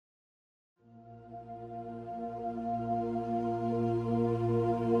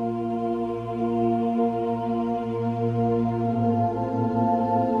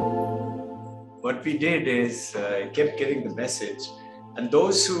what we did is kept getting the message. And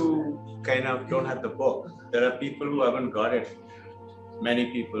those who kind of don't have the book, there are people who haven't got it.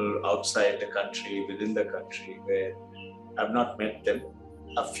 Many people outside the country, within the country, where I've not met them.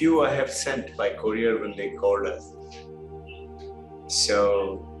 A few I have sent by courier when they called us.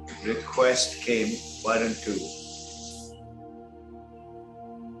 So request came, why don't you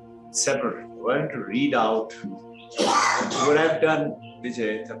read out what I've done,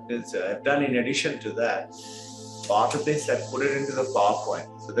 Vijay, I've done in addition to that. Part of this, I put it into the PowerPoint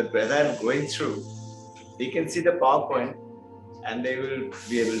so that when I'm going through, they can see the PowerPoint and they will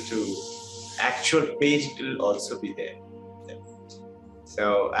be able to, actual page will also be there.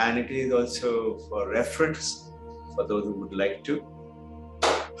 So, and it is also for reference for those who would like to.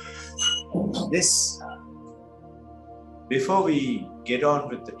 This, before we get on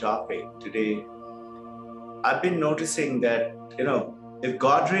with the topic today, I've been noticing that, if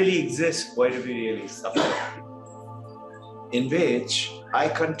God really exists, why do we really suffer? In which I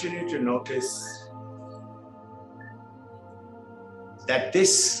continue to notice that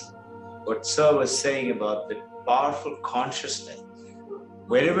this, what Sir was saying about the powerful consciousness,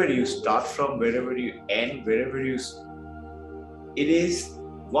 wherever you start from, wherever you end, it is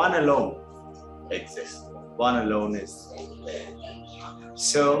one alone exists. One alone is there.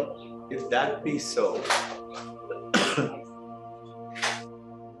 So, if that be so,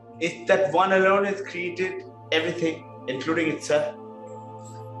 if that one alone has created everything, including itself.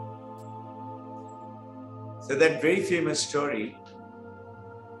 So that very famous story,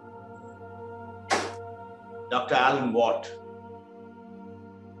 Dr. Alan Watt,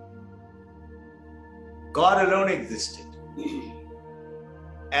 God alone existed.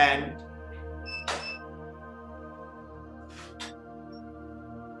 And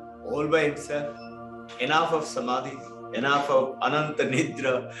all by himself, enough of samadhi, enough of ananta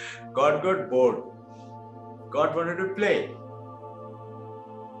nidra. God got bored. God wanted to play.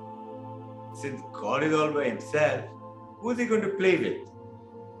 Since God is all by himself, who is he going to play with?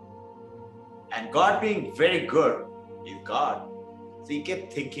 And God being very good is God. So he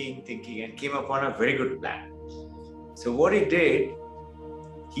kept thinking and came upon a very good plan. So what he did,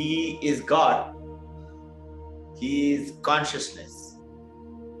 he is God. He is consciousness.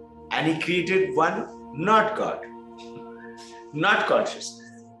 And he created one not God, not consciousness.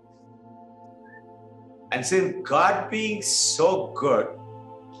 And since God being so good,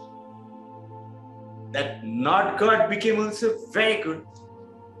 that not God became also very good.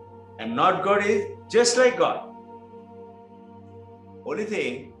 And not God is just like God. Only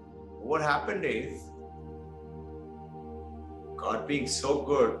thing, what happened is, God being so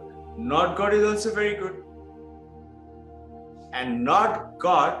good, not God is also very good. And not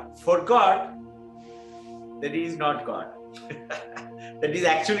God forgot that he is not God. That he is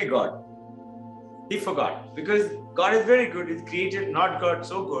actually God. He forgot, because God is very good. He's created not God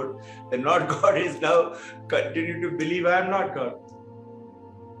so good that not God is now continue to believe I am not God.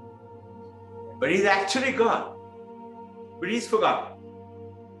 But he's actually God. But he's forgotten.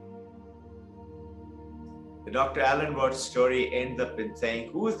 The Dr. Alan Watt's story ends up in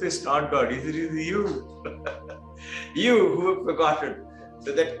saying, who is this not God? It is you. You who have forgotten.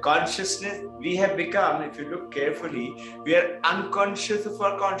 So that consciousness we have become, if you look carefully, we are unconscious of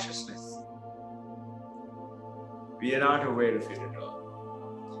our consciousness. We are not aware of it at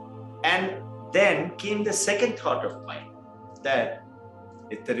all. And then came the second thought of mine, that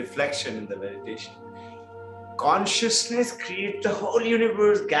it's the reflection in the meditation. Consciousness creates the whole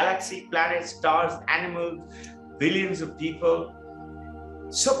universe, galaxy, planets, stars, animals, billions of people.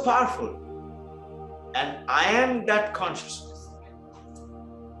 So powerful. And I am that consciousness.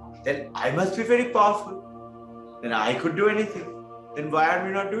 Then I must be very powerful. Then I could do anything. Then why are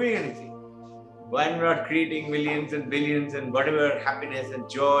we not doing anything? Why are we not creating millions and billions and whatever happiness and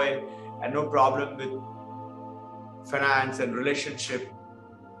joy and no problem with finance and relationship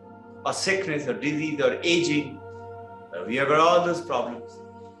or sickness or disease or aging? We have got all those problems.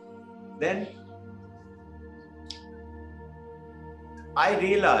 Then I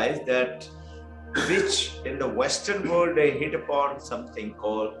realized that which in the Western world I hit upon something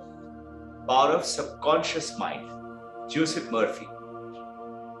called power of subconscious mind, Joseph Murphy.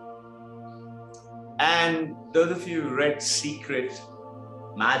 And those of you who read Secret,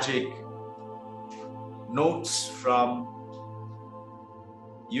 Magic, Notes from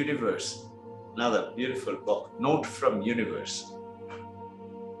Universe, another beautiful book, Note from Universe.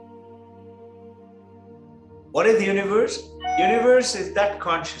 What is the universe? Universe is that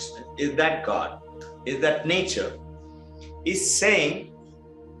consciousness, is that God, is that nature, is saying,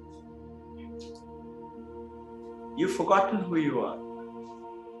 you've forgotten who you are.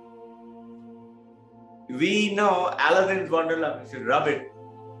 We know Aladdin's Wonderlamp, if you rub it,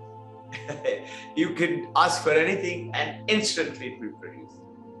 you can ask for anything and instantly it will produce.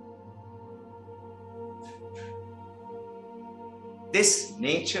 This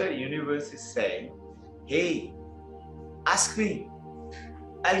nature universe is saying, hey, ask me.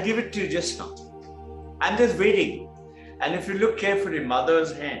 I'll give it to you just now. I'm just waiting. And if you look carefully,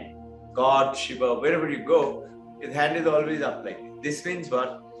 Mother's hand, God, Shiva, wherever you go, his hand is always up like this. This means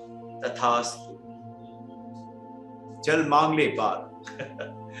what? Tathastu. Chal mangle baar.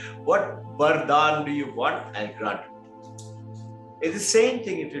 What vardhan do you want? I'll grant it. It's the same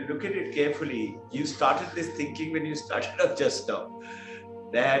thing. If you look at it carefully, you started this thinking when you started up just now,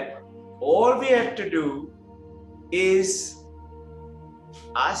 that all we have to do is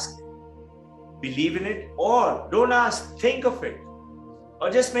ask, believe in it, or don't ask, think of it, or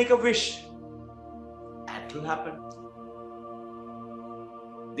just make a wish. That will happen.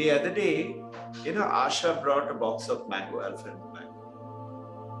 The other day, Asha brought a box of mango, Alfred mango.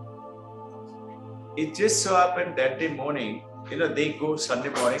 It just so happened that day morning, they go Sunday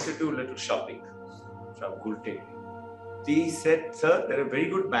morning to do a little shopping from Gulte. He said, sir, there are very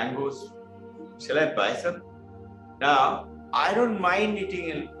good mangoes. Shall I buy some? Now, I don't mind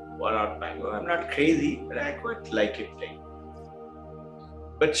eating a one-ounce mango. I'm not crazy, but I quite like it plain.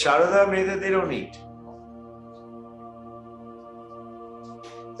 But Sharada Mehta, they don't eat.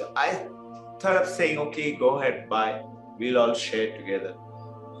 So I thought of saying, okay, go ahead, buy. We'll all share together.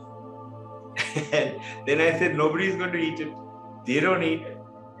 And then I said, nobody's going to eat it. They don't eat it.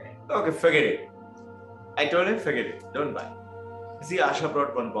 Okay, forget it. I told him, forget it. Don't buy. See, Asha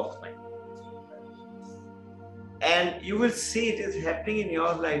brought one box mango. And you will see it is happening in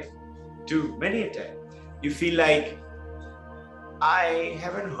your life too, many a time. You feel like, I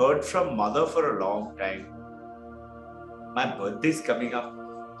haven't heard from Mother for a long time. My birthday is coming up.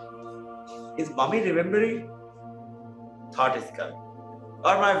 Is Mommy remembering? Thought is coming.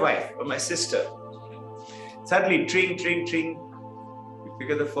 Or my wife, or my sister. Suddenly, tring, tring, tring. You pick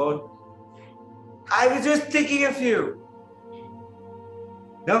up the phone. I was just thinking of you.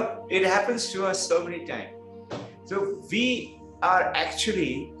 No, it happens to us so many times. So we are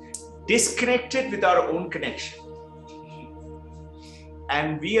actually disconnected with our own connection.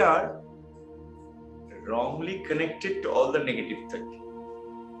 And we are wrongly connected to all the negative thinking.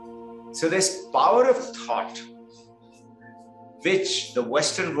 So there's power of thought, which the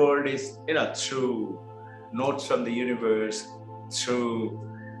Western world is, through notes from the universe, through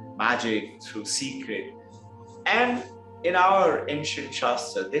magic, through secret. And in our ancient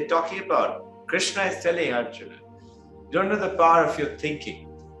Shastra, they're talking about, Krishna is telling Arjuna, you don't know the power of your thinking,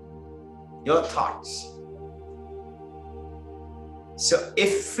 your thoughts. So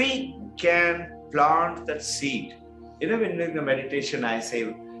if we can plant that seed, when doing the meditation, I say,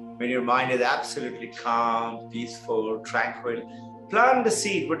 when your mind is absolutely calm, peaceful, tranquil, plant the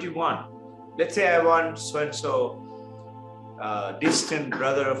seed, what you want. Let's say I want so-and-so distant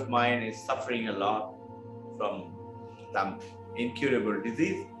brother of mine is suffering a lot from some incurable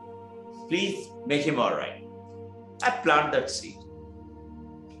disease. Please make him all right. I plant that seed.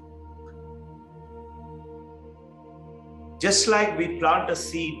 Just like we plant a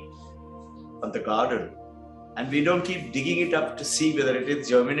seed on the garden and we don't keep digging it up to see whether it is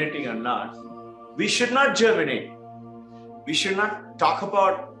germinating or not, we should not germinate. We should not talk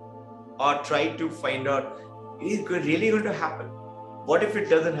about or try to find out, is it really going to happen? What if it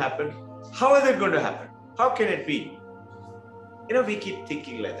doesn't happen? How is it going to happen? How can it be? We keep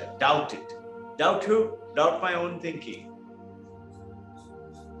thinking like that. Doubt it. Doubt who? Doubt my own thinking.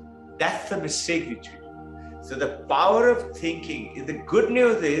 That's the mistake we do. So the power of thinking is, the good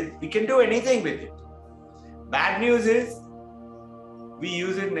news is we can do anything with it. Bad news is we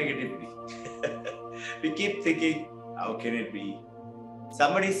use it negatively. We keep thinking, how can it be?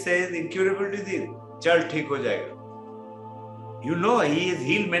 Somebody says incurable disease, chal theek ho jayega. He has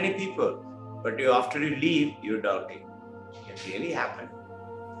healed many people, but after you leave, you're doubting. Can it really happen?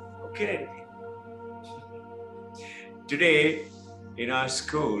 How can it be? Today, in our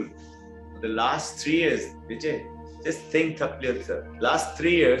school, the last 3 years, Vijay, just think Thapliyat sir, last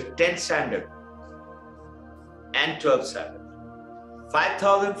 3 years, 10th standard and 12th standard,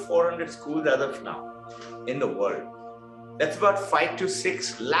 5,400 schools as of now in the world. That's about 5 to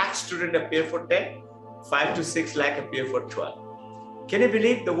 6 lakh students appear for 10, 5 to 6 lakh appear for 12. Can you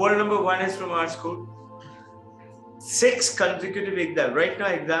believe the world number 1 is from our school? 6 consecutive exams. Right now,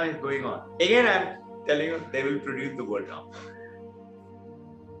 exam is going on. Again, I'm telling you, they will produce the world now.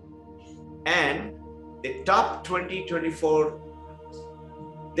 And the top 20, 24,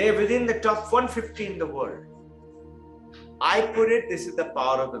 they're within the top 150 in the world. I put it, this is the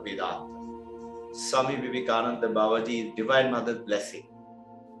power of the Vedanta. Swami Vivekananda Babaji's Divine Mother's blessing.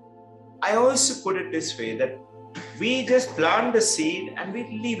 I also put it this way, that we just plant the seed and we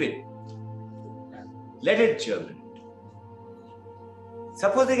leave it. Let it germinate.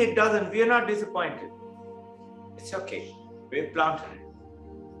 Supposing it doesn't, we are not disappointed. It's okay. We have planted it.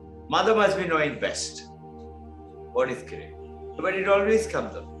 Mother must be knowing best what is correct. But it always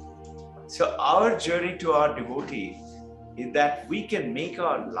comes up. So our journey to our devotees is that we can make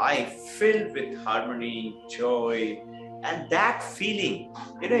our life filled with harmony, joy, and that feeling.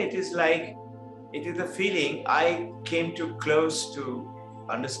 It is a feeling I came to close to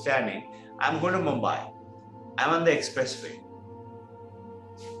understanding. I'm going to Mumbai. I'm on the expressway.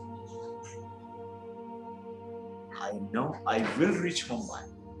 I know I will reach Mumbai.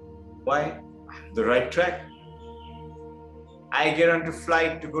 Why? I'm on the right track. I get onto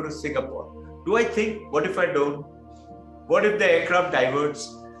flight to go to Singapore. Do I think, what if I don't? What if the aircraft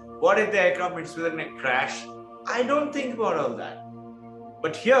diverts? What if the aircraft meets with a crash? I don't think about all that.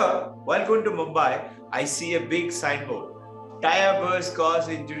 But here, while going to Mumbai, I see a big signboard. Tire burst cause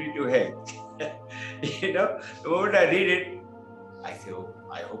injury to head. The moment I read it, I say, oh,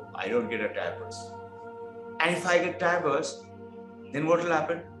 I hope I don't get a tire burst. And if I get tire burst, then what will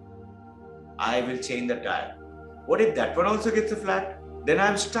happen? I will change the tire. What if that one also gets a flat? Then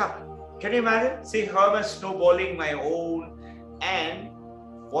I'm stuck. Can you imagine? See how am I snowballing my own, and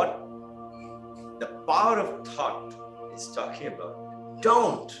what the power of thought is talking about.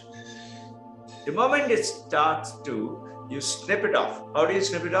 Don't. The moment it starts to, you snip it off. How do you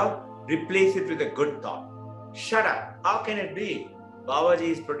snip it off? Replace it with a good thought. Shut up. How can it be? Babaji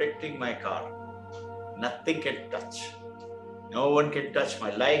is protecting my car. Nothing can touch. No one can touch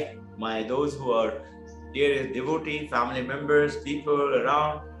my life, those who are dearest devotee, family members, people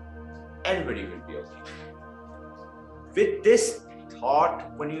around. Everybody will be okay. With this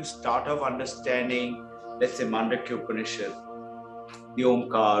thought, when you start off understanding, let's say Mandakya Upanishad, the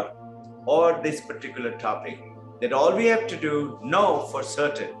Omkar, or this particular topic, that all we have to do, know for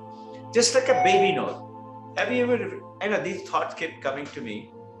certain, just like a baby knows. Have you ever, these thoughts kept coming to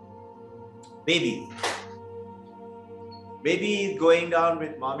me. Baby is going down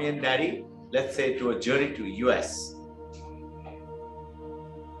with mommy and daddy, let's say to a journey to US.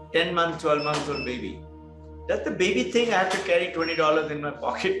 10 months, 12 months old baby. Does the baby think I have to carry $20 in my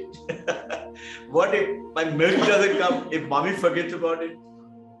pocket? What if my milk doesn't come, if mommy forgets about it?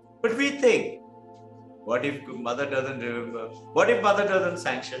 But we think, what if mother doesn't remember? What if mother doesn't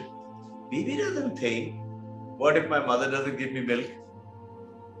sanction? Baby doesn't think, what if my mother doesn't give me milk?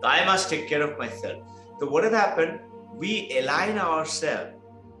 I must take care of myself. So what has happened? We align ourselves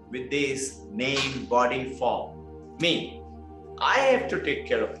with this name, body, form. Me, I have to take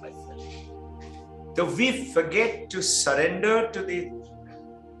care of myself. So we forget to surrender to the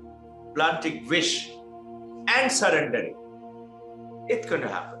planting wish and surrendering. It's going to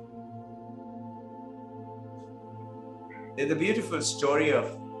happen. There's a beautiful story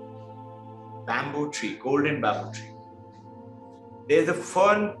of bamboo tree, golden bamboo tree. There's a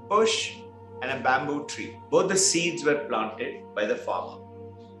fern bush and a bamboo tree. Both the seeds were planted by the farmer.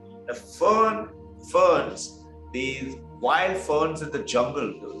 The ferns, these wild ferns in the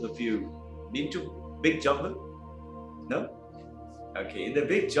jungle, those of you been to big jungle? No? Okay, in the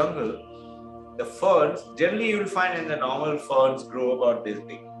big jungle, the ferns, generally you will find in the normal ferns grow about this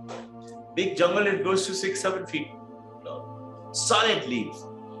big. Big jungle, it goes to 6-7 feet long. Solid leaves.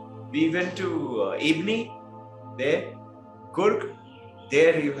 We went to Ibni, there, Kurg,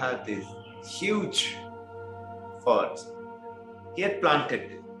 there you have these huge ferns. He had planted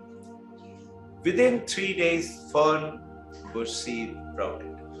it. Within 3 days, fern bush seed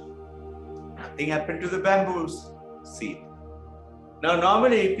sprouted. Nothing happened to the bamboo seed. Now,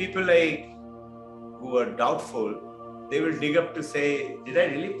 normally people who are doubtful, they will dig up to say, did I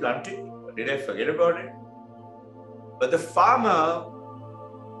really plant it? Or did I forget about it? But the farmer,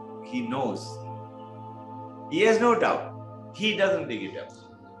 he knows. He has no doubt. He doesn't dig it up.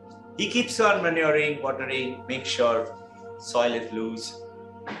 He keeps on manuring, watering, make sure soil is loose.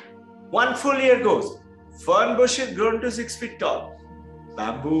 1 full year goes. Fern bush is grown to 6 feet tall.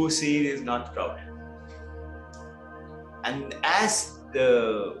 Bamboo seed is not sprouted. And as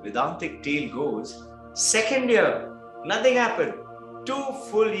the Vedantic tale goes, 2nd year, nothing happened. 2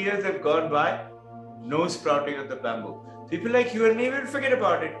 full years have gone by, no sprouting of the bamboo. People like you and me will forget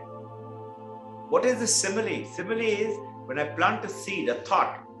about it. What is the simile? Simile is when I plant a seed, a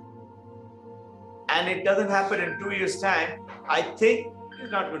thought, and it doesn't happen in 2 years' time, I think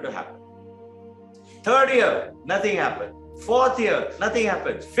it's not going to happen. 3rd year, nothing happened. 4th year, nothing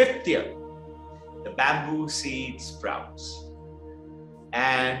happens. 5th year, the bamboo seed sprouts.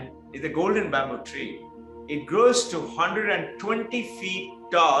 And is a golden bamboo tree. It grows to 120 feet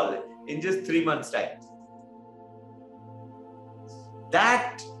tall in just 3 months' time.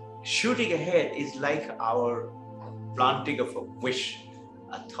 That shooting ahead is like our planting of a wish,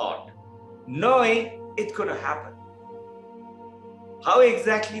 a thought, knowing it's going to happen. How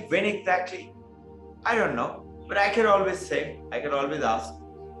exactly, when exactly, I don't know. But I can always say, I can always ask,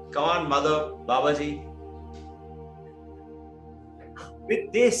 come on, Mother, Babaji.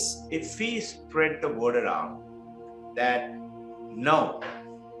 With this, if we spread the word around that know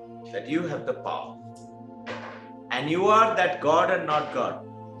that you have the power and you are that God and not God,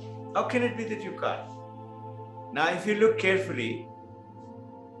 how can it be that you can't? Now, if you look carefully,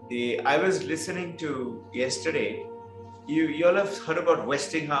 I was listening to yesterday, you all have heard about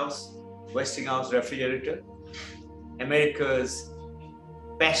Westinghouse refrigerator, America's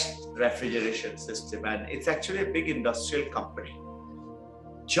best refrigeration system, and it's actually a big industrial company.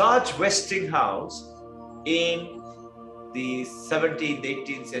 George Westinghouse, in the 17th,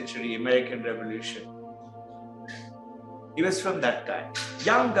 18th century American Revolution, he was from that time.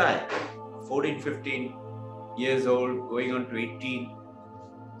 Young guy, 14, 15 years old, going on to 18.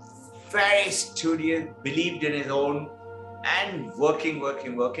 Very studious, believed in his own, and working,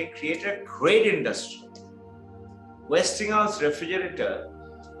 created a great industry. Westinghouse refrigerator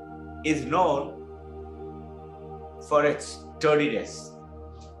is known for its sturdiness.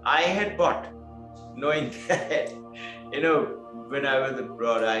 I had bought, knowing that, when I was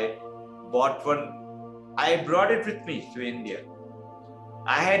abroad, I bought one. I brought it with me to India.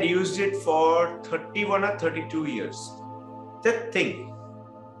 I had used it for 31 or 32 years. That thing.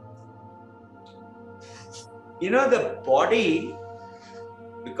 The body,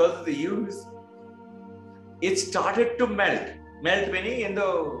 because of the use, it started to melt. Melt meaning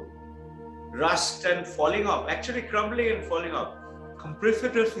rust and falling off, actually crumbling and falling off. Compressor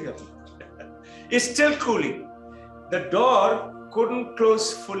doesn't have. It's still cooling. The door couldn't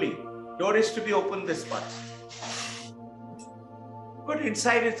close fully. Door is to be opened this much. But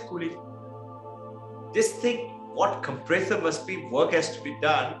inside it's cooling. Just think what compressor must be, work has to be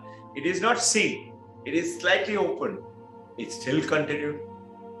done. It is not sealed. It is slightly open. It still continued.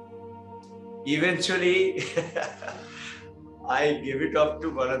 Eventually, I gave it up to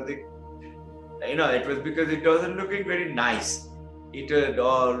one of the, it was because it wasn't looking very nice. It was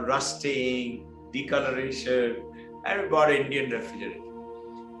all rusting, decoloration, and we bought an Indian refrigerator.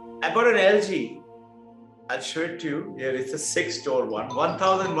 I bought an LG. I'll show it to you. Here it's a 6-door one,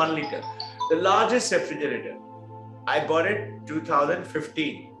 1001 liter. The largest refrigerator. I bought it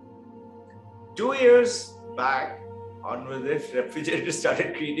 2015. 2 years back, onwards, this refrigerator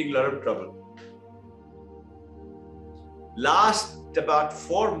started creating a lot of trouble. Last about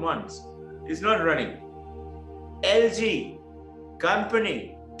 4 months, it's not running. LG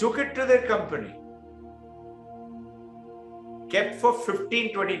company took it to their company, kept for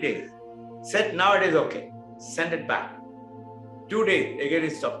 15-20 days, said now it is okay, send it back. 2 days, again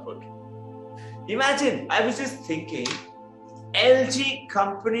it stopped working. Imagine, I was just thinking, LG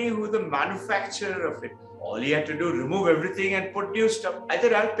company, who's the manufacturer of it, all you had to do, remove everything and put new stuff. I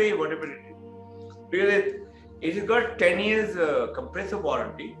said, I'll pay whatever it is. Because it has got 10 years compressor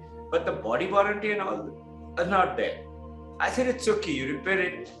warranty, but the body warranty and all are not there. I said, it's okay, you repair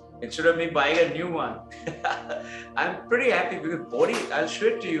it instead of me buying a new one. I'm pretty happy because body, I'll show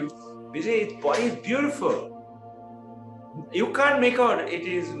it to you. Vijay, its body is beautiful. You can't make out it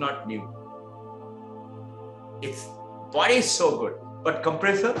is not new. Its body is so good, but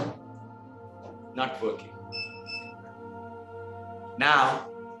compressor, not working. Now,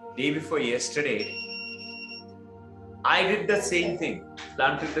 day before yesterday, I did the same thing,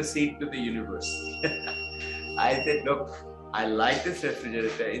 planted the seed to the universe. I said, look, I like this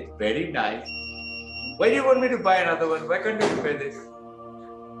refrigerator, it's very nice. Why do you want me to buy another one? Why can't you repair this?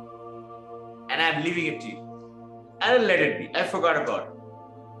 And I'm leaving it to you. I'll let it be. I forgot about it.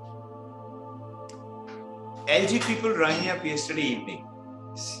 LG people rang me up yesterday evening.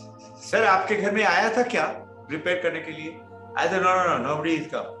 Sir, आपके घर में आया था क्या? Repair करने के लिए? I said, no, nobody is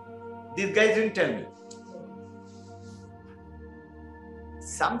come. These guys didn't tell me.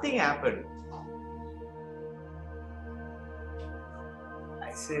 Something happened.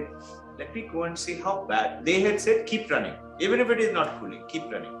 I said, let me go and see how bad. They had said, keep running. Even if it is not cooling, keep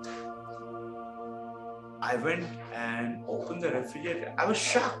running. I went and opened the refrigerator. I was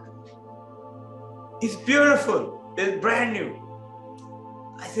shocked. It's beautiful. It's brand new.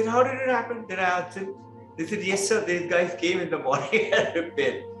 I said, how did it happen? Then I asked them. They said, yes, sir. These guys came in the morning and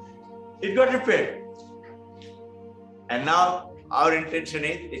repaired. It got repaired. And now our intention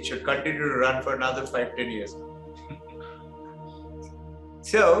is it should continue to run for another 5-10 years.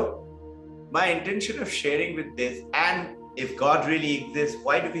 So my intention of sharing with this, and if God really exists,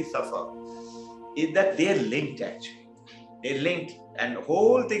 why do we suffer? Is that they're linked actually. They're linked, and the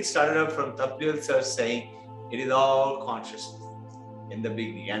whole thing started up from Tapliyal sir saying it is all consciousness in the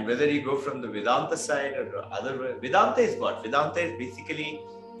beginning. And whether you go from the Vedanta side or the other way, Vedanta is what? Vedanta is basically,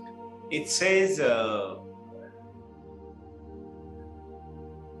 it says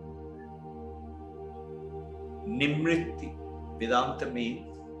Nimritti. Vedanta means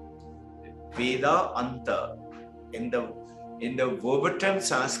Veda Anta. In the verbatim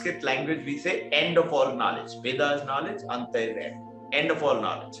Sanskrit language, we say end of all knowledge. Veda is knowledge, Anta is end. End of all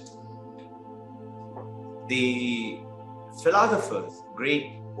knowledge. The philosophers,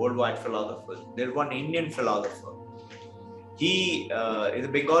 great worldwide philosophers, there's one Indian philosopher. He is a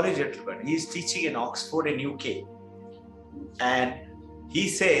Bengali gentleman. He's teaching in Oxford in UK. And he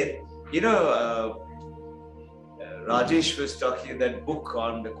said, Rajesh was talking that book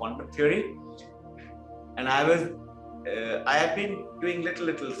on the quantum theory, and I have been doing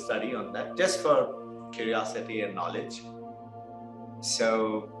little study on that just for curiosity and knowledge.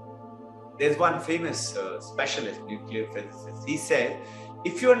 So there's one famous specialist, nuclear physicist. He said,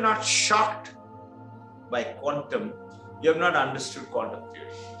 if you're not shocked by quantum, you have not understood quantum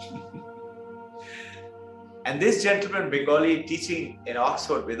theory. And this gentleman, Bengali, teaching in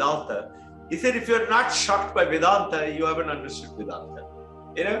Oxford Vedanta, he said, if you're not shocked by Vedanta, you haven't understood Vedanta.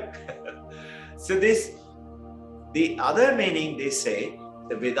 So the other meaning, they say,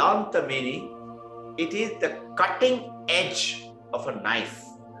 the Vedanta meaning, it is the cutting edge of a knife,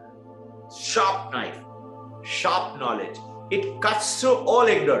 sharp knowledge. It cuts through all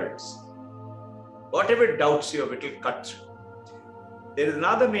ignorance. Whatever doubts you of, it will cut through. There is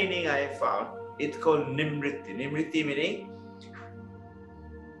another meaning I found. It's called Nimritti. Nimritti meaning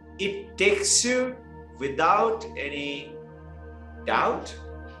it takes you without any doubt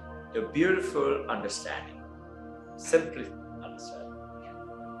to beautiful understanding, simply understanding.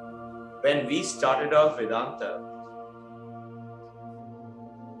 When we started off Vedanta,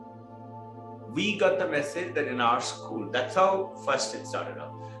 we got the message that in our school, that's how first it started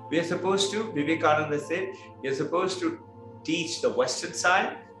off. We are supposed to, Vivekananda said, you're supposed to teach the Western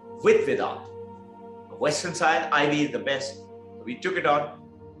side with Vedanta. The Western side, Ivy is the best. We took it on.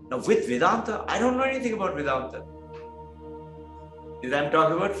 Now with Vedanta, I don't know anything about Vedanta. I'm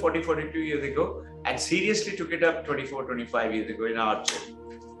talking about 40, 42 years ago, and seriously took it up 24, 25 years ago in our church.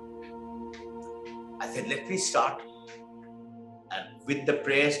 I said, let me start. And with the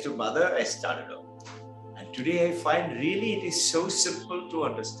prayers to Mother, I started off. And today I find really it is so simple to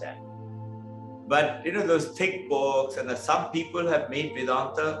understand. But those thick books, and some people have made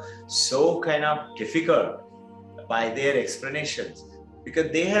Vedanta so kind of difficult by their explanations,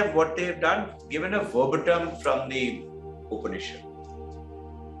 because they have what they have done, given a verbatim from the Upanishad.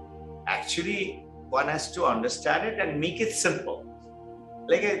 Actually, one has to understand it and make it simple.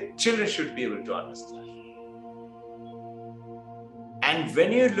 Like children should be able to understand. And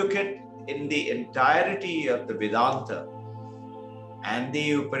when you look at in the entirety of the Vedanta and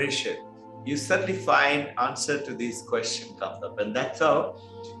the Upanishad, you certainly find answer to these questions comes up. And that's how,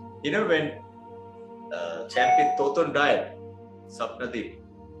 when Champion Toton died, Sapnadeep,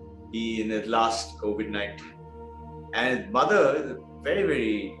 he in his last COVID-19. And his mother is a very,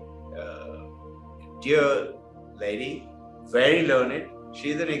 very dear lady, very learned.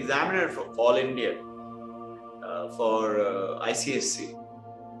 She is an examiner for All India, for ICSC.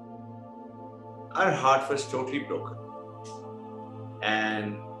 Her heart was totally broken.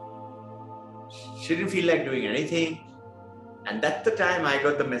 And she didn't feel like doing anything. And that's the time I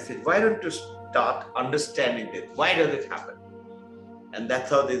got the message, why don't you start understanding this? Why does it happen? And that's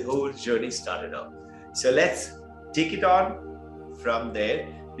how this whole journey started out. So let's take it on from there.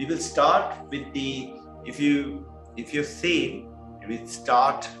 We will start with the, if you've seen, we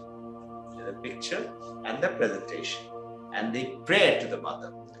start with the picture and the presentation and the prayer to the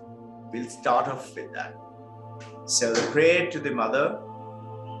Mother. We'll start off with that. So the prayer to the Mother.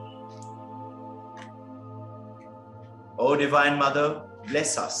 O Divine Mother,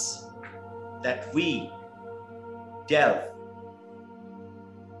 bless us that we delve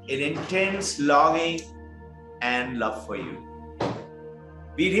in intense longing and love for you.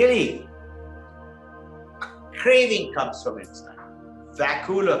 We really, craving comes from inside.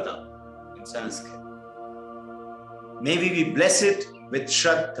 Vakulata in Sanskrit. May we be blessed with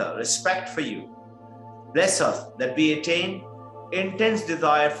Shraddha, respect for you. Bless us that we attain intense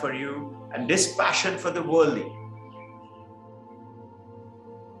desire for you and dispassion for the worldly.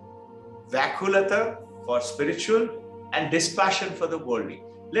 Vakulata for spiritual and dispassion for the worldly.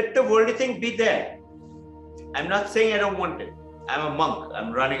 Let the worldly thing be there. I'm not saying I don't want it. I'm a monk.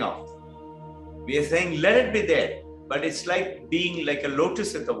 I'm running off. We are saying, let it be there. But it's like being like a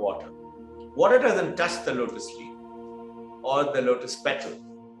lotus in the water. Water doesn't touch the lotus leaf or the lotus petal.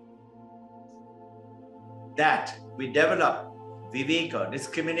 That we develop viveka,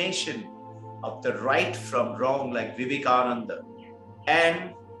 discrimination of the right from wrong, like Vivekananda,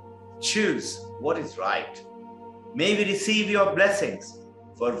 and choose what is right. May we receive your blessings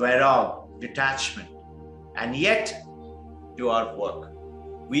for vairag, detachment, and yet do our work.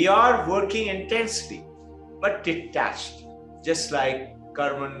 We are working intensely, but detached, just like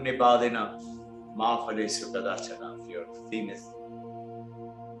Karman Nibadina, Mahapalesu Kadachana, your famous.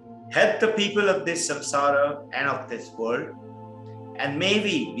 Help the people of this samsara and of this world, and may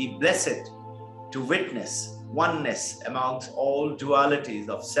we be blessed to witness oneness amongst all dualities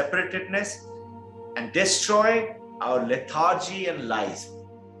of separatedness and destroy our lethargy and lies,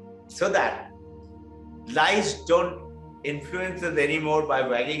 so that lies don't influence us anymore by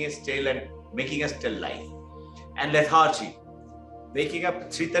wagging his tail and making us tell lies. And lethargy, waking up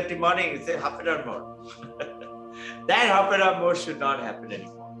at 3:30 morning and say half an hour more. That half an hour more should not happen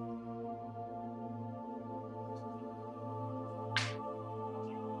anymore.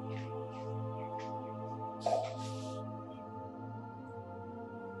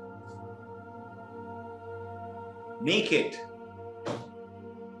 Make it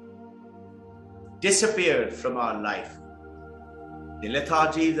disappear from our life, the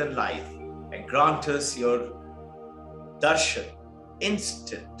lethargies and life, and grant us your darshan,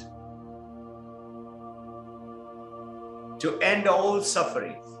 instant, to end all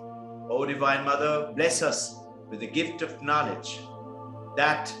sufferings. O Divine Mother, bless us with the gift of knowledge,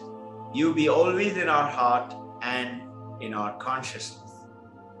 that you be always in our heart and in our consciousness.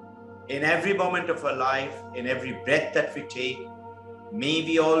 In every moment of our life, in every breath that we take, may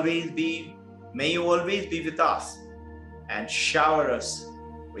you always be with us and shower us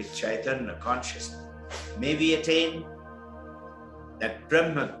with Chaitanya consciousness. May we attain that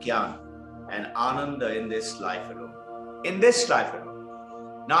Brahma Gyan and Ananda in this life alone. In this life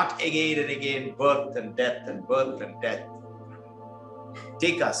alone. Not again and again, birth and death and birth and death.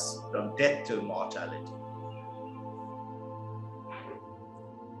 Take us from death to immortality.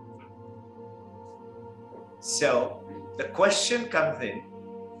 So, the question comes in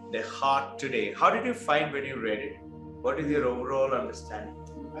the heart today. How did you find when you read it? What is your overall understanding?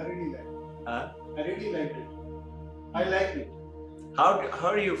 I really liked it. Huh? I really liked it. I liked it. How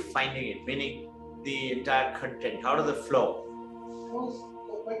are you finding it? Meaning the entire content. How does it flow? It was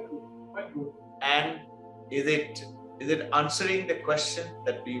quite good. Quite good. And is it answering the question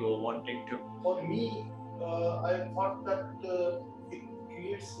that we were wanting to? For me, I thought that it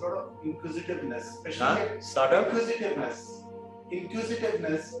creates a lot of inquisitiveness, especially Sort of?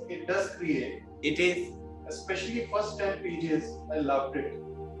 Inquisitiveness, it does create. It is. Especially first 10 pages, I loved it.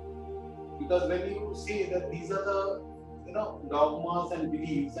 Because when you say that these are the dogmas and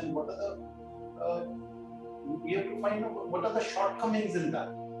beliefs, and what are the we have to find out what are the shortcomings in that.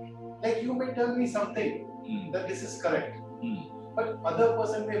 Like you may tell me something that this is correct, but other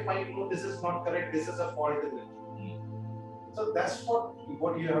person may find, no, this is not correct, this is a fault in it. So that's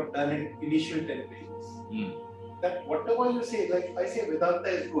what you have done in initial 10 pages. That whatever you say, like I say Vedanta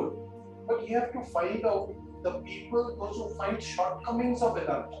is good, but you have to find out the people, those who find shortcomings of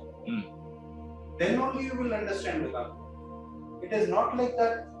Vedanta. Then only you will understand Vedanta. It is not like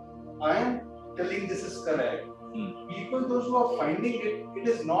that I am telling this is correct. People, those who are finding it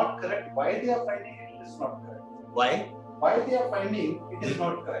is not correct. Why they are finding it is not correct. Why? Why they are finding it is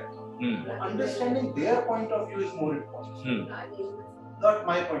not correct. Understanding their point of view is more important. Not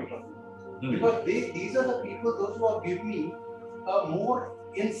my point of view. Because these are the people, those who have given me more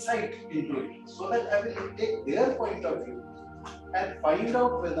insight into it, so that I will take their point of view and find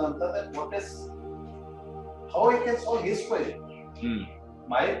out Vedanta that how I can solve his query.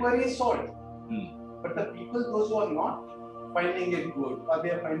 My query is solved. But the people, those who are not finding it good, or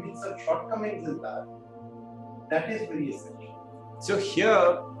they are finding some shortcomings in that is very essential. So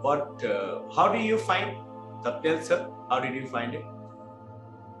here, how do you find Tapyal sir? How did you find it?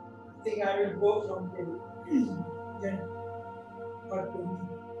 I think I will go from the end. But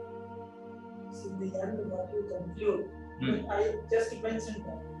in the end, what you conclude, I just mentioned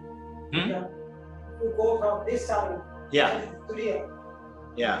that. You go from this side to here.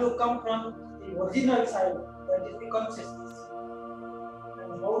 You come from the original side, that is the consciousness.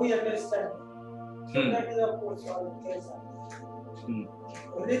 And how we understand it. So that is of course our case.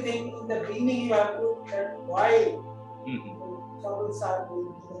 Only thing in the beginning you have to get why troubles are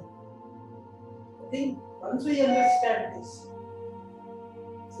going on. I think once we understand this,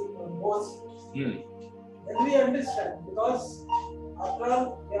 from both sides, then we understand, because after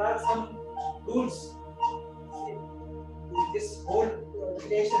all there are some rules. See, this whole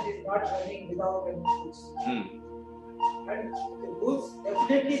relation is not running without any rules. And the rules,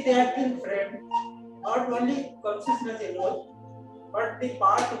 definitely they have been framed, not only consciousness alone, but the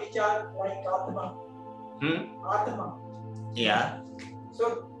part which are like Atma. Atma. Yeah.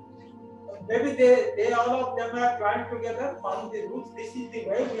 So maybe they all of them have joined together, found the rules. This is the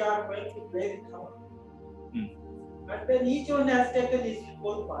way we are going to play the game. And then each one has taken his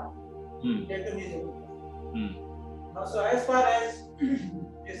own part, taken his own part. Now, so as far as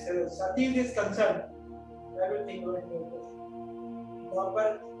this Sativ is concerned, everything going to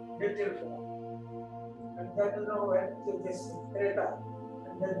proper little form. And then when to this Treta,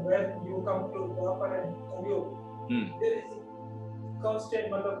 and then when you come to proper and Kalyu, there is constant,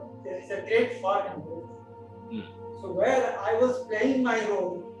 there is a great fun in both. So where I was playing my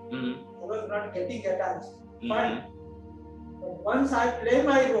role, I was not getting attached. Fine. But once I play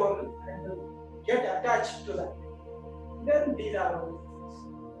my role and get attached to that, then these are all things.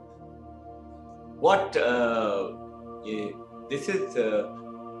 What this is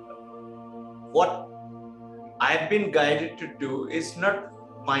what I've been guided to do is not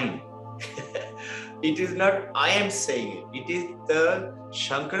mine. It is not I am saying it. It is the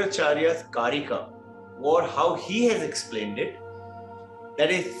Shankaracharya's Karika, or how he has explained it.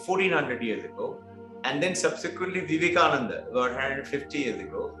 That is 1400 years ago. And then subsequently Vivekananda, about 150 years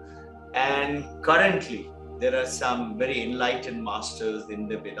ago. And currently, there are some very enlightened masters in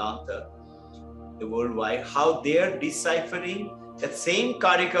the Vedanta, the worldwide, how they are deciphering that same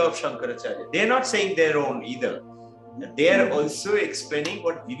Karika of Shankaracharya. They are not saying their own either. They are also explaining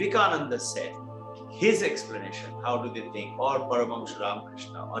what Vivekananda said, his explanation. How do they think? Or Paramahamsa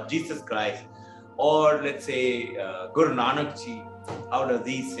Ramakrishna, or Jesus Christ, or let's say Guru Nanak Ji, how does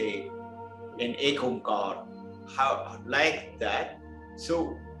he say in Ek Omkar, how like that.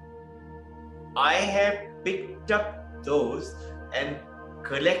 So I have picked up those and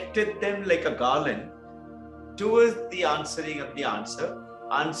collected them like a garland towards the answering of the answer.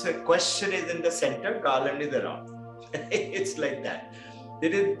 Question is in the center, garland is around. It's like that.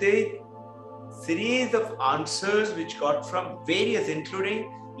 There is the series of answers which got from various,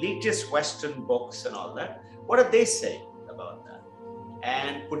 including latest Western books and all that. What are they saying about that?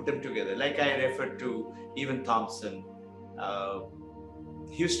 And put them together. Like I referred to even Thompson,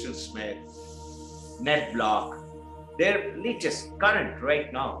 Houston Smith, Ned Block. They're latest, current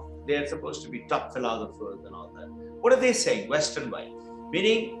right now. They're supposed to be top philosophers and all that. What are they saying? Western wise.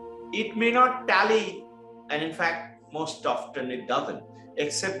 Meaning it may not tally, and in fact, most often it doesn't,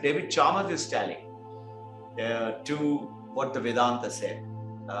 except David Chalmers is tallying to what the Vedanta said.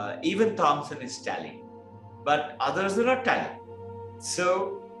 Even Thompson is tallying, but others are not tallying.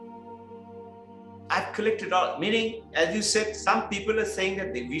 So I've collected all, meaning, as you said, some people are saying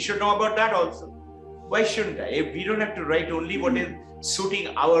that we should know about that also. Why shouldn't I? If we don't have to write only what is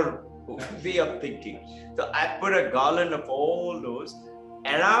suiting our way of thinking. So I put a garland of all those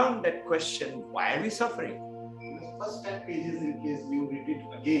around that question, why are we suffering? First 10 pages, in case you read it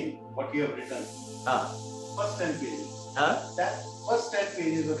again, what you have written. First 10 pages. That first 10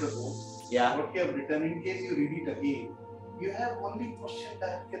 pages of the book, what you have written, in case you read it again, you have only question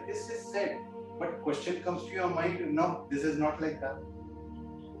that, okay, this is said, but question comes to your mind, no, this is not like that.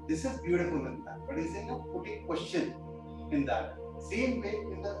 This is beautiful in that, but it's putting question in that. Same way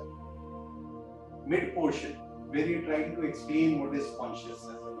in the mid portion, where you're trying to explain what is consciousness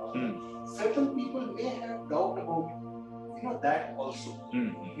and all that. Certain people may have doubt about that also.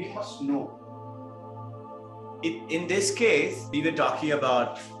 We must know. In this case, we were talking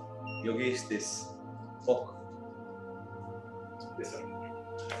about, Yogesh, this book. Yes, sir.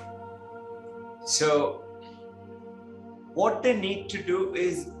 So, what they need to do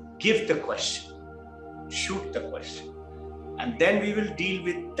is give the question, shoot the question, and then we will deal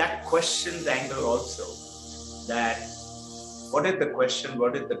with that question's angle also. That what is the question,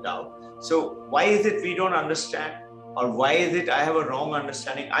 what is the doubt? So why is it we don't understand, or why is it I have a wrong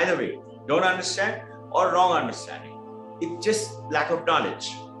understanding? Either way, don't understand or wrong understanding. It's just lack of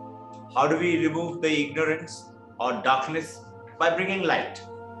knowledge. How do we remove the ignorance or darkness? By bringing light.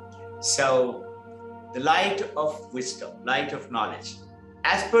 So the light of wisdom, light of knowledge.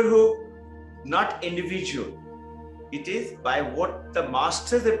 As per who? Not individual. It is by what the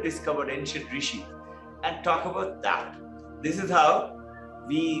masters have discovered, ancient rishis, and talk about that. This is how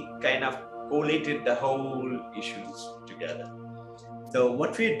we kind of collated the whole issues together. So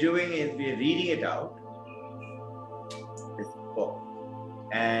what we're doing is we're reading it out, this book,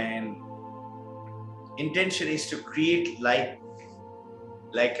 and intention is to create like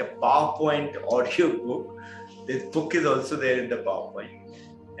a PowerPoint audio book. This book is also there in the PowerPoint.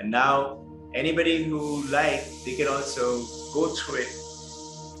 And now Anybody who likes, they can also go through it.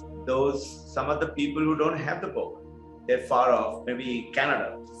 Some of the people who don't have the book, they're far off, maybe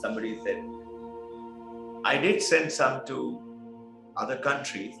Canada, somebody said. I did send some to other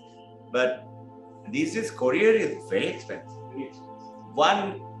countries, but these days courier is very expensive.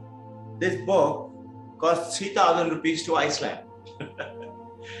 This book cost 3,000 rupees to Iceland.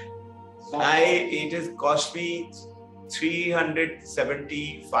 It has cost me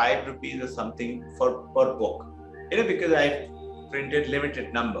 375 rupees or something per book. Because I printed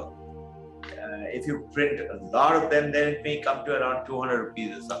limited number. If you print a lot of them, then it may come to around 200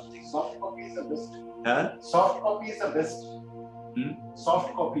 rupees or something. Soft copy is the best. Huh? Soft copy is the best.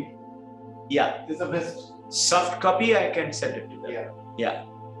 Soft copy. Yeah. Is the best. Soft copy, I can send it to them. Yeah.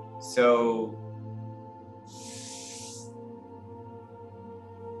 So,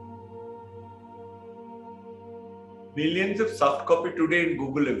 millions of soft copy today in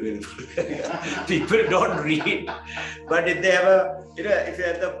Google available. People don't read, but if they have if you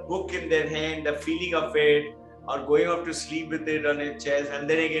have the book in their hand, the feeling of it, or going off to sleep with it on your chest, and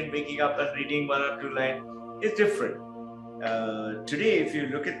then again waking up and reading one or two lines, it's different. Today, if you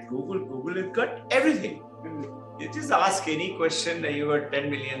look at Google has got everything. You just ask any question, you got 10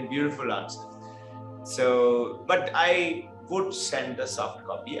 million beautiful answers. So, but I would send a soft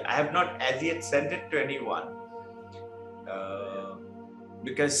copy. I have not as yet sent it to anyone.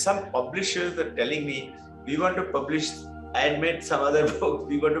 Because some publishers are telling me, we want to publish, I had made some other book,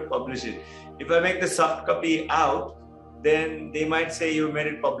 we want to publish it. If I make the soft copy out, then they might say you made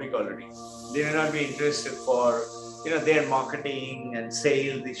it public already. They may not be interested for, their marketing and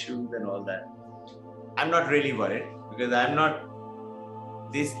sales issues and all that. I'm not really worried because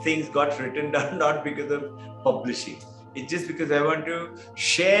these things got written down not because of publishing. It's just because I want to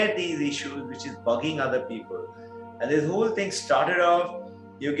share these issues which is bugging other people. And this whole thing started off,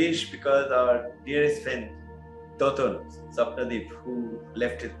 Yogesh, because our dearest friend, Toton Sapnadeep, who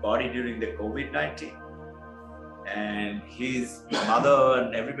left his body during the COVID-19. And his mother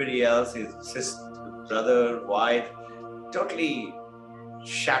and everybody else, his sister, brother, wife, totally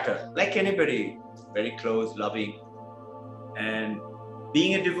shattered, like anybody, very close, loving. And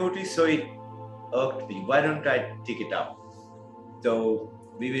being a devotee, so it irked me. Why don't I take it up? So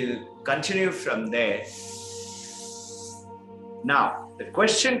we will continue from there. Now, the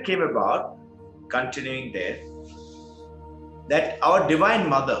question came about, continuing there, that our Divine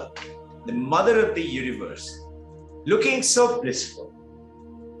Mother, the Mother of the universe, looking so blissful,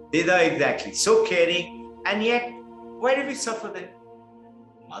 exactly, so caring, and yet, why do we suffer then?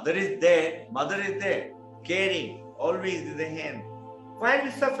 Mother is there, caring, always with the hand. Why are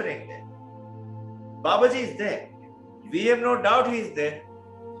we suffering then? Babaji is there. We have no doubt he is there,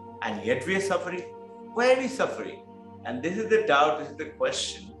 and yet we are suffering. Why are we suffering? And this is the doubt, this is the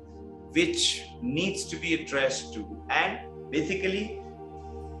question which needs to be addressed to, and basically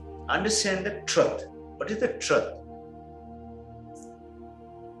understand the truth. What is the truth?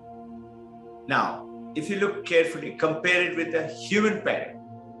 Now, if you look carefully, compare it with a human parent.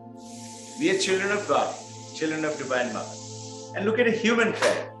 We are children of God, children of Divine Mother. And look at a human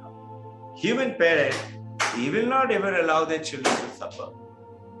parent. Human parent, he will not ever allow their children to suffer.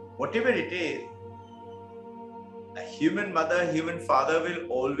 Whatever it is, a human mother, human father will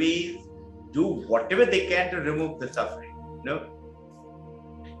always do whatever they can to remove the suffering.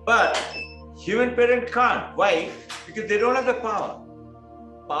 But human parent can't. Why? Because they don't have the power.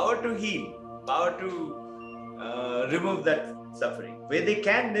 Power to heal, power to remove that suffering. Where they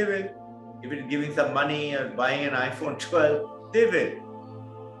can, they will. If it's giving some money or buying an iPhone 12, they will.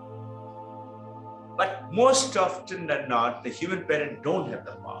 But most often than not, the human parent don't have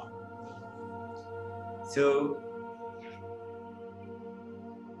the power. So,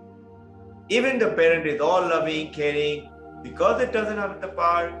 even the parent is all loving, caring, because it doesn't have the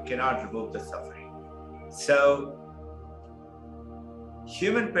power, cannot remove the suffering. So,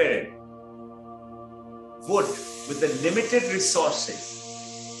 human parent would, with the limited resources,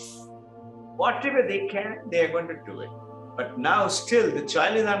 whatever they can, they are going to do it. But now still the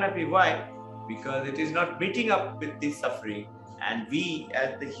child is unhappy. Why? Because it is not meeting up with the suffering, and we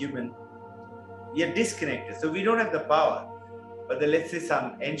as the human, we are disconnected. So we don't have the power. But let's say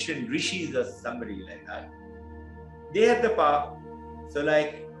some ancient rishis or somebody like that, they have the power. So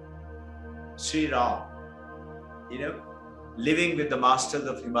like Sri Ram, living with the masters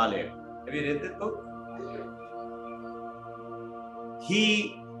of Himalaya. Have you read that book?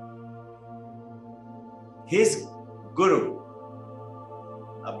 His guru,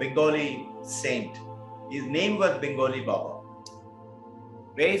 a Bengali saint, his name was Bengali Baba.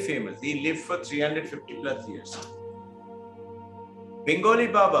 Very famous. He lived for 350 plus years. Bengali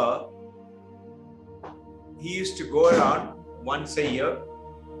Baba he used to go around once a year,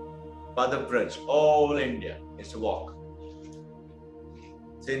 Padabraj, all India, he used to walk.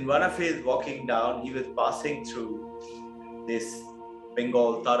 So in one of his walking down, he was passing through this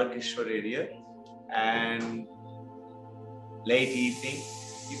Bengal Tarakeshwar area, and late evening,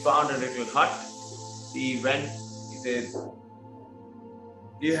 he found a little hut. He went, he said,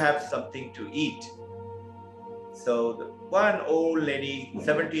 "Do you have something to eat?" So the one old lady,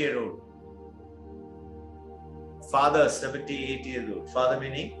 70-year-old, father 78 years old, father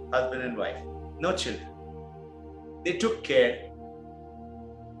meaning husband and wife, no children. They took care.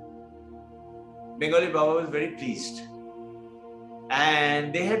 Bengali Baba was very pleased.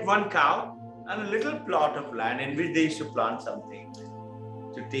 And they had one cow and a little plot of land in which they used to plant something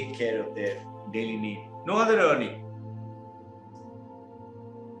to take care of their daily need. No other earning.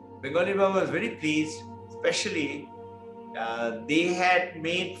 Bengali Baba was very pleased, especially they had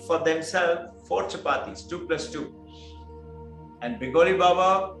made for themselves 4 chapatis, 2 plus 2. And Bengali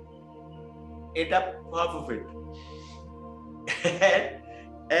Baba ate up half of it.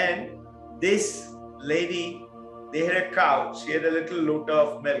 and this lady, they had a cow. She had a little lota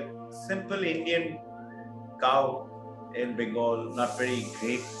of milk. Simple Indian cow in Bengal, not very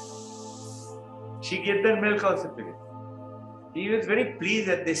great. She gave them milk also to him. He was very pleased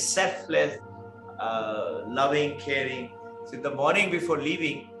at this selfless, loving, caring. So in the morning before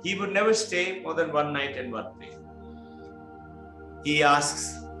leaving, he would never stay more than one night in one place. He asks,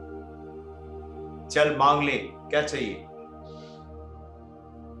 "Chal maang le, kya chahiye?"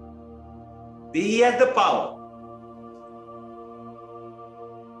 He has the power.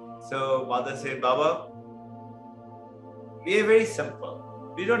 So mother said, "Baba, we are very simple.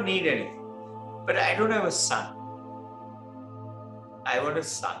 We don't need anything. But I don't have a son. I want a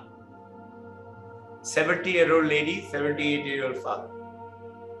son." 70-year-old lady, 78-year-old father.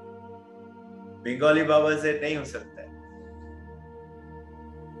 Bengali Baba said, "Nahi ho sakta hai."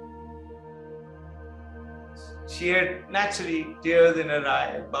 She had naturally tears in her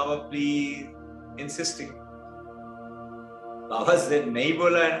eye. "Baba, please," insisting. Baba said, "Nahi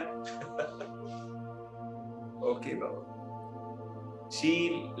bola hai na." Okay, Baba. She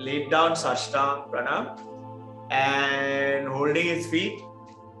laid down Sashtang Pranam and holding his feet,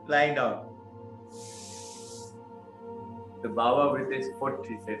 lying down. The Baba with his foot,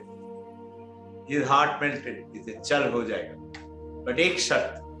 he said, his heart melted. He said, "Chal ho jayega. But ek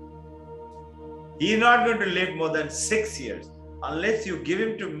shart. He is not going to live more than 6 years unless you give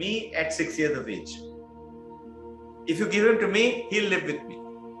him to me at 6 years of age. If you give him to me, he'll live with me."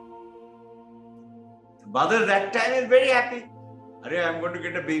 The mother that time is very happy. "Arey, I'm going to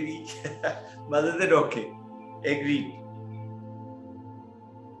get a baby." Mother said, "Okay." Agreed.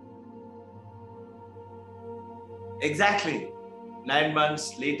 Exactly 9 months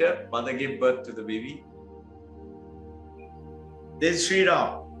later, mother gave birth to the baby. This Sri Ram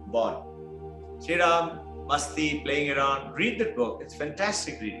born. Sri Ram, masti, playing around. Read that book. It's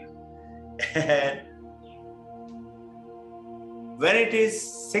fantastic reading. And when it is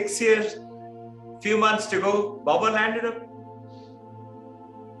 6 years, few months to go, Baba landed up.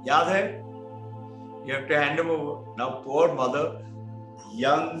 Yaad hai? You have to hand him over. Now poor mother,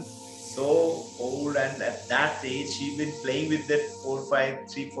 young, so old, and at that age, she'd been playing with that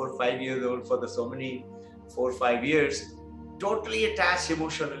 3, 4, 5 years old for so many 4, 5 years, totally attached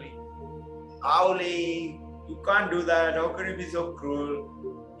emotionally. Howling, "You can't do that. How can you be so cruel?"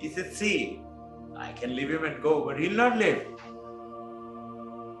 He said, "See, I can leave him and go, but he'll not live.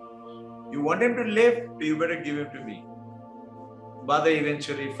 You want him to live, you better give him to me." Mother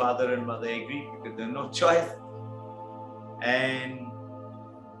eventually, father and mother agreed because there's no choice. And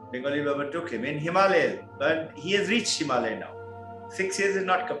Bengali Baba took him in Himalaya, but he has reached Himalaya now. 6 years is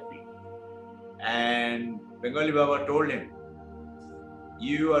not complete. And Bengali Baba told him,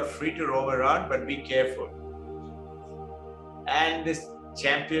 "You are free to roam around, but be careful." And this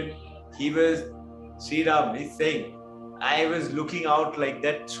champion, he was Sri Ram, he's saying, "I was looking out like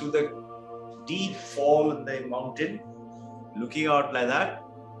that through the deep fall in the mountain, looking out like that,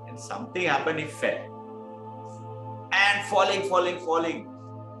 and something happened, he fell. And falling.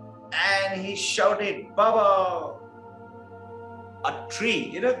 And he shouted, 'Baba!' A tree,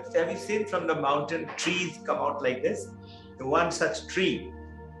 have you seen from the mountain, trees come out like this? The one such tree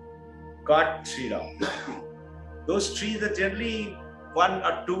got Sri Ram. Those trees are generally 1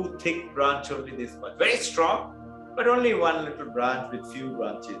 or 2 thick branch, only this much. Very strong, but only one little branch with few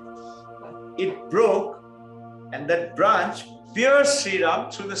branches. It broke, and that branch pierced Sri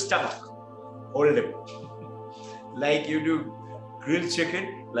Ram through the stomach. Hold him. Like you do grilled chicken,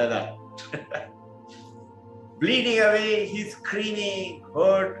 like that. Bleeding away, he's screaming,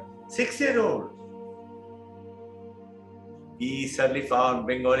 hurt. 6-year-old. he suddenly found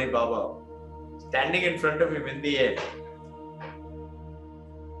Bengali Baba standing in front of him in the air.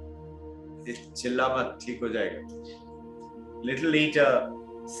 Chilla mat, theek ho jayega. Little later,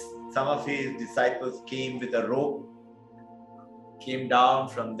 some of his disciples came with a rope, came down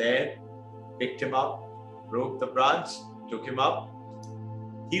from there, picked him up, broke the branch, took him up.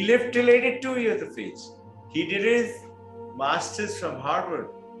 He lived till 82 years of age. He did his masters from Harvard.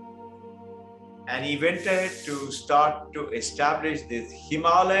 And he went ahead to start to establish this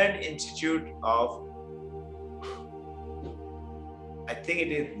Himalayan Institute of, I think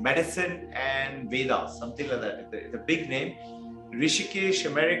it is Medicine and Vedas, something like that. It's a big name. Rishikesh,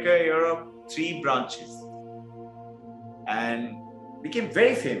 America, Europe, 3 branches. And became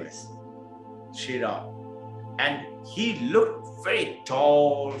very famous, Sri Ram. And he looked very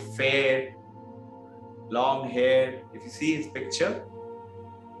tall, fair, long hair. If you see his picture,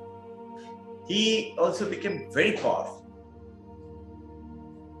 he also became very powerful.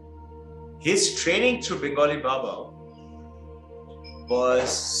 His training through Bengali Baba was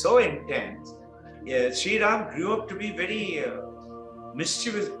so intense. Sri Ram grew up to be very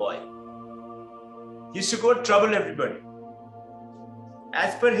mischievous boy. He used to go and trouble everybody.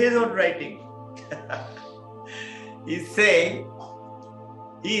 As per his own writing, he's saying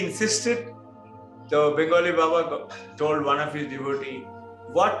he insisted. The Bengali Baba told one of his devotees,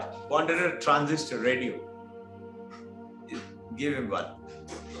 "What wanted a transistor radio? Give him one."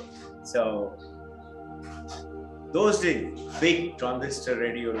 So those days, big transistor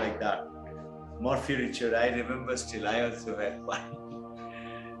radio like that, Murphy Richard, I remember still. I also had one.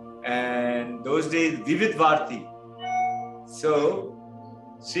 And those days, Vivid Bharati. So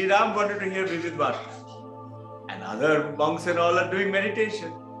Sri Ram wanted to hear Vivid Bharati. And other monks and all are doing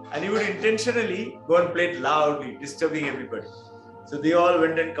meditation. And he would intentionally go and play it loudly, disturbing everybody. So they all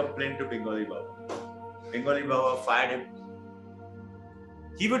went and complained to Bengali Baba. Bengali Baba fired him.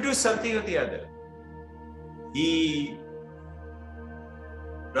 He would do something or the other. He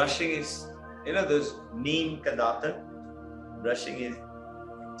brushing his, those neem kadatan, brushing his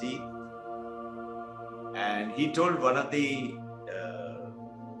teeth. And he told one of the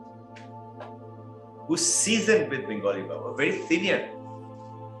who's seasoned with Bengali Baba, very senior.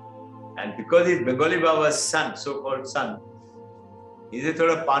 And because he's Bengali Baba's son, so-called son, he said,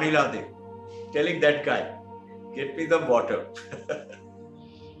 "Thoda pani la de," telling that guy, "Get me some water."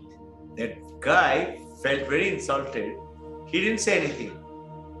 That guy felt very insulted. He didn't say anything.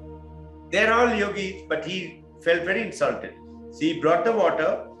 They're all yogis, but he felt very insulted. So he brought the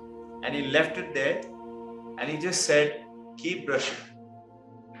water and he left it there and he just said, "Keep brushing."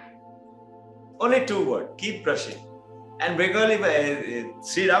 Only 2 words, keep brushing. And Bengali,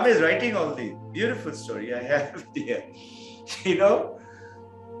 Sri Ram is writing all these. Beautiful story, I have it here.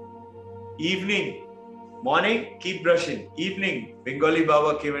 Evening, morning, keep brushing. Evening, Bengali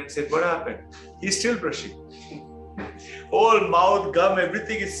Baba came and said, "What happened?" He's still brushing. Whole mouth, gum,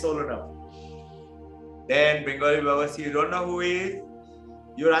 everything is swollen up. Then Bengali Baba said, "You don't know who he is?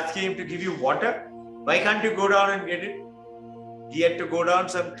 You're asking him to give you water? Why can't you go down and get it?" He had to go down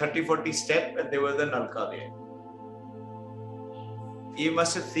some 30-40 steps and there was a nalka there. You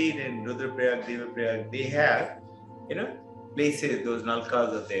must have seen in Rudraprayag, Devaprayag, they have, places, those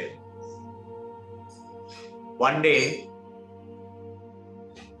nalkas are there. One day,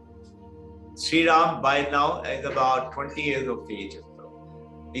 Sri Ram by now is about 20 years of age or so.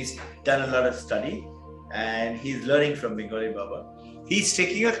 He's done a lot of study and he's learning from Bengali Baba. He's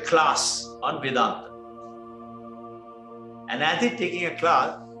taking a class on Vedanta. And as he's taking a class,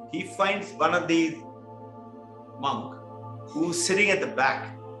 he finds one of these monks who's sitting at the back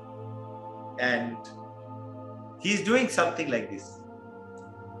and he's doing something like this.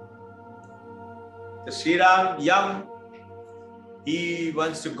 So Sri Ram, young, he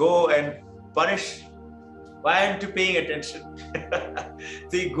wants to go and punish. Why aren't you paying attention?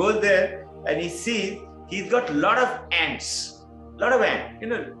 So he goes there and he sees he's got a lot of ants.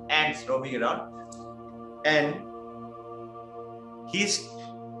 Ants roaming around. And he's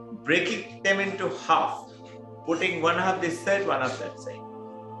breaking them into half, putting one half this side, one half that side.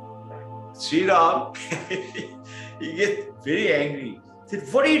 Sri Ram, he gets very angry. He said,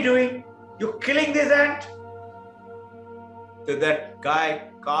 "What are you doing? You're killing this ant." So that guy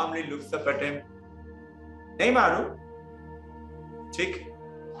calmly looks up at him. "Nahi maru." Check.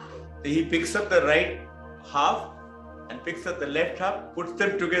 So he picks up the right half and picks up the left half, puts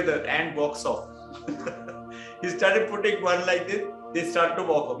them together and walks off. He started putting one like this. They start to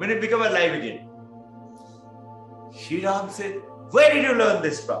walk off. When it become alive again. Sri Ram said, "Where did you learn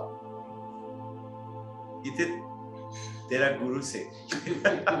this from?" He said, "Tera guru se."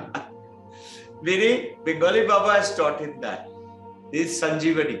 Meaning, Bengali Baba has taught him that. This is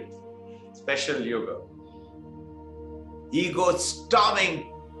Sanjeevani, special yoga. He goes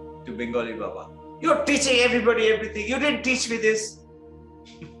storming to Bengali Baba. You're teaching everybody everything. You didn't teach me this.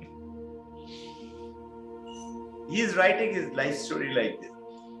 He is writing his life story like this.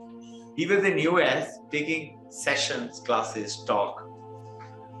 He was in US taking sessions, classes, talk.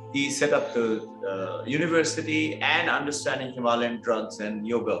 He set up the university and understanding Himalayan drugs and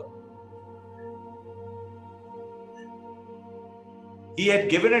yoga. He had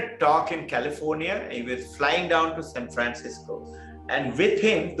given a talk in California. He was flying down to San Francisco. And with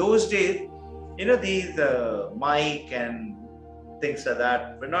him, those days, you know, these mic and things like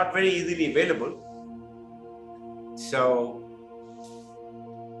that were not very easily available. So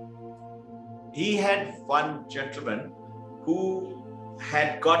he had one gentleman who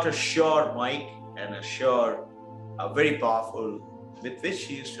had got a Shure mic and a Shure, very powerful, with which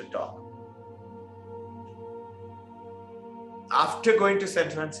he used to talk. After going to San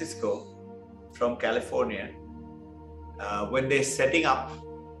Francisco from California, when they're setting up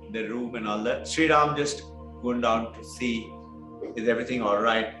the room and all that, Sri Ram just going down to see, is everything all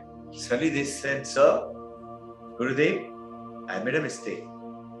right? Suddenly they said, sir, Gurudev, I made a mistake.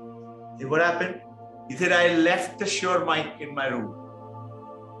 He said, what happened? He said, I left the Shure mic in my room.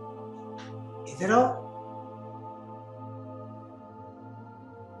 He said, oh.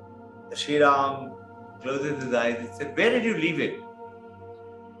 The Sri Ram closes his eyes. He said, where did you leave it?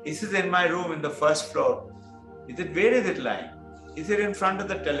 He says, in my room in the first floor. He said, where is it lying? He said, in front of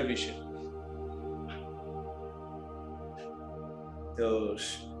the television. So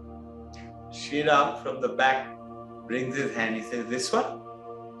Sri Ram from the back brings his hand. He says, this one?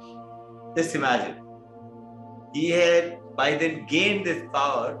 Just imagine. He had by then gained this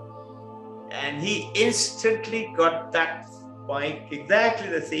power and he instantly got that mic, exactly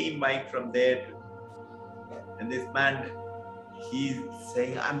the same mic from there. And this man, he's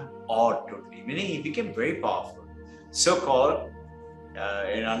saying, I'm awed totally. Meaning he became very powerful. So-called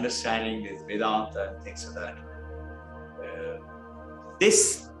in understanding this Vedanta and things like that.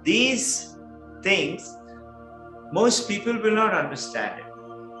 These things, most people will not understand it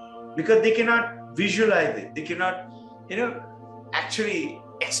because they cannot visualize it. They cannot, actually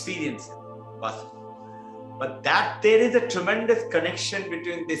experience it. But that there is a tremendous connection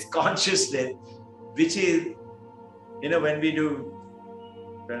between this consciousness, which is, when we do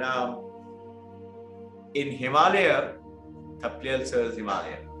pranam in Himalaya, Thapliyal sir is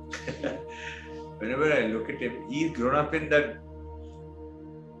Himalayan. Whenever I look at him, he's grown up in that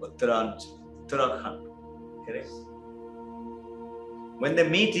Uttarakhand, correct? When they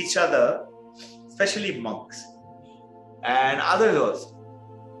meet each other, especially monks and others also,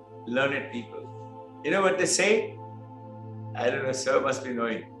 learned people, you know what they say? I don't know, sir must be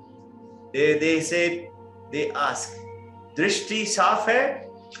knowing. They ask, Drishti saaf hai?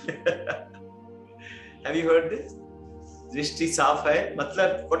 Have you heard this? Drishti saaf hai?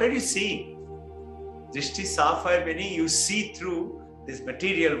 Matlab, what are you seeing? Drishti saaf hai meaning you see through this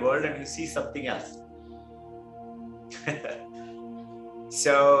material world and you see something else.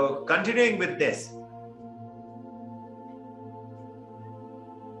 So, continuing with this.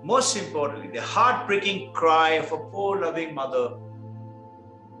 Most importantly, the heartbreaking cry of a poor loving mother,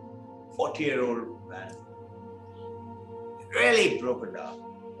 40-year-old man, really broken down,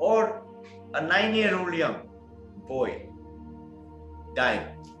 or a 9-year-old young boy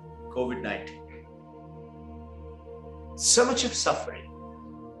died, COVID-19. So much of suffering.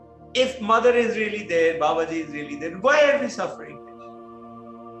 If mother is really there, Babaji is really there, why are we suffering?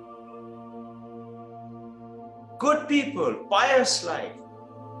 Good people, pious life,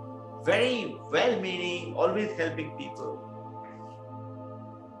 very well-meaning, always helping people.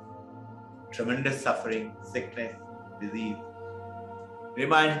 Tremendous suffering, sickness, disease.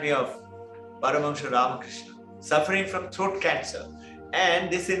 Reminds me of Paramahamsa Ramakrishna, suffering from throat cancer.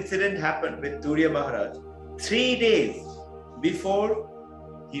 And this incident happened with Turiya Maharaj 3 days before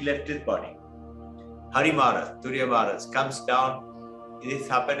he left his body. Hari Maharaj, Turiya Maharaj, comes down. This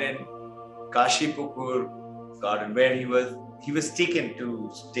happened in Kashipukur garden where he was taken to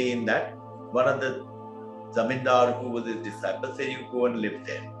stay in that. One of the zamindar who was his disciple said, you go and live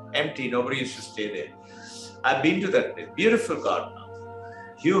there. Empty, nobody used to stay there. I've been to that place. Beautiful garden,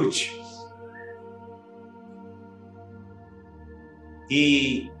 huge.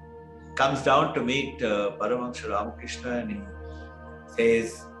 He comes down to meet Paramahamsa Ramakrishna and he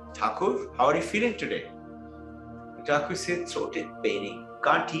says, Thakur, how are you feeling today? Thakur says, throat is paining,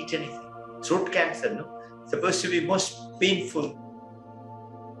 can't eat anything. Throat cancer, no? Supposed to be most painful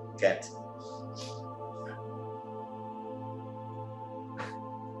cancer.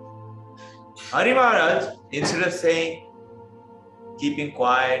 Hari Maharaj, instead of saying, keeping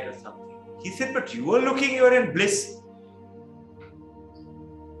quiet or something. He said, but you are looking, you are in bliss.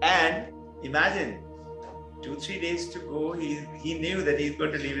 And imagine, 2-3 days to go, he knew that he's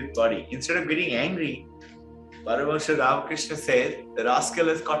going to leave his body. Instead of getting angry, Paramahansa Ramakrishna says, the rascal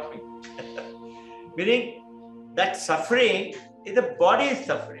has caught me. Meaning that suffering is the body is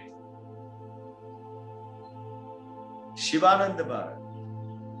suffering. Shivananda Maharaj,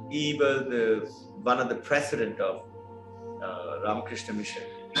 he was one of the president of Ramakrishna Mission.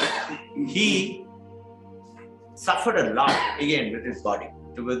 He suffered a lot again with his body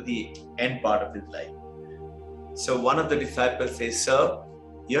towards the end part of his life. So one of the disciples says, sir,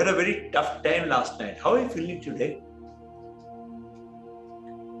 you had a very tough time last night. How are you feeling today?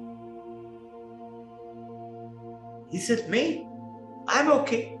 He said, me? I'm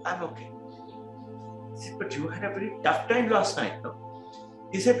okay. I'm okay. He said, but you had a very tough time last night, no?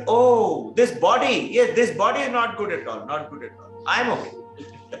 He said, oh, this body. Yes, this body is not good at all. Not good at all. I'm okay.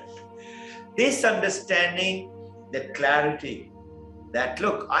 This understanding, that clarity, that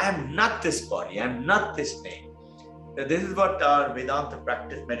look, I am not this body. I am not this pain. So this is what our Vedanta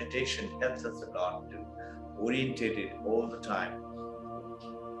practice meditation helps us a lot to orientate it all the time.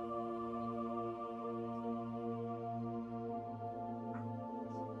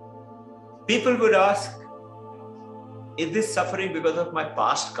 People would ask, is this suffering because of my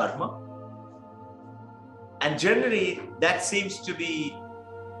past karma? And generally, that seems to be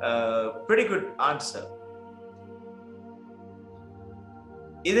a pretty good answer.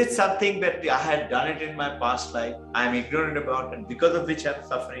 Is it something that I had done it in my past life, I am ignorant about, and because of which I am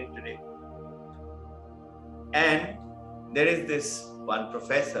suffering today? And there is this one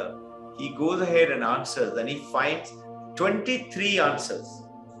professor, he goes ahead and answers, and he finds 23 answers.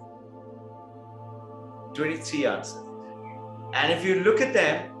 23 answers. And if you look at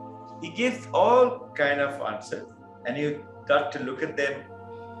them, he gives all kind of answers, and you start to look at them.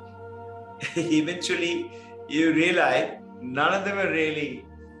 Eventually, you realize none of them are really,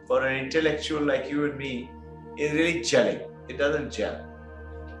 for an intellectual like you and me, is really gelling. It doesn't gel.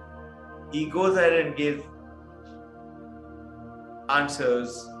 He goes ahead and gives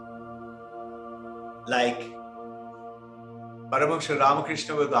answers like Paramahansa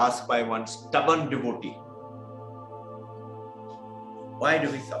Ramakrishna was asked by one stubborn devotee, why do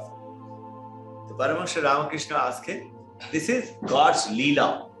we suffer? So Paramahansa Ramakrishna asked him, this is God's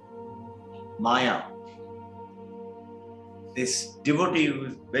Leela, Maya. This devotee who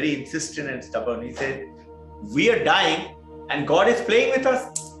is very insistent and stubborn, he said, we are dying and God is playing with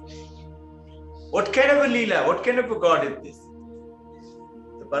us. What kind of a Leela, what kind of a God is this?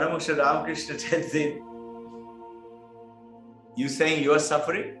 The Paramahansa Ramakrishna tells him, you saying you are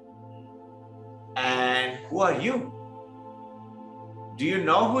suffering? And who are you? Do you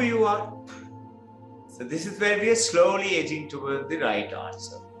know who you are? So this is where we are slowly edging towards the right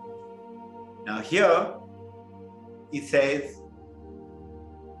answer. Now here, he says,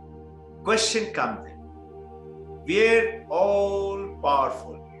 question comes in. We are all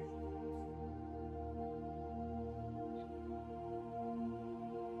powerful.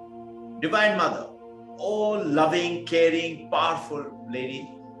 Divine Mother, all loving, caring, powerful lady,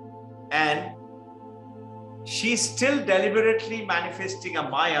 and she's still deliberately manifesting a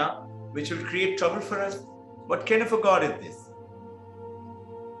Maya which will create trouble for us. What kind of a God is this?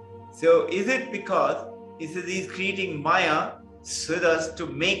 So is it because he's creating Maya with us to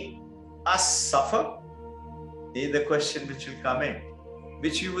make us suffer? This is the question which will come in,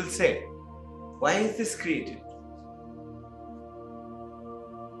 which you will say, why is this created?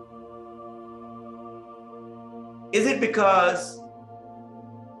 Is it because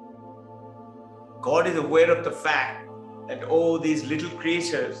God is aware of the fact that, oh, these little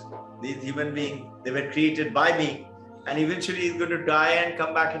creatures, these human beings, they were created by me, and eventually he's going to die and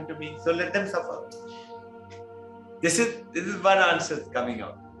come back into me, so let them suffer. This is one answer coming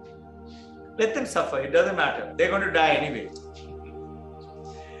out. Let them suffer, it doesn't matter. They're going to die anyway.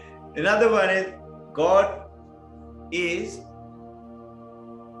 Another one is, God is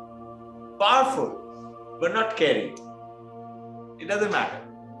powerful, but not caring. It doesn't matter.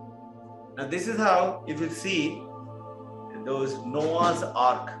 Now this is how, if you see those Noah's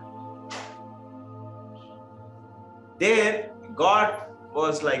Ark, there God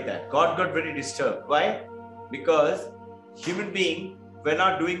was like that. God got very disturbed. Why? Because human beings were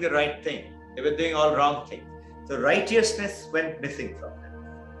not doing the right thing. They were doing all wrong things. So righteousness went missing from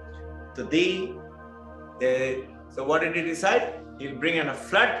them. So what did he decide? He'll bring in a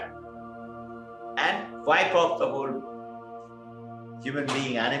flood and wipe off the whole human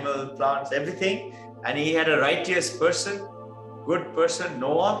being, animal, plants, everything. And he had a righteous person, good person,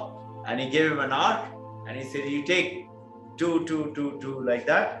 Noah, and he gave him an ark. And he said, you take two, like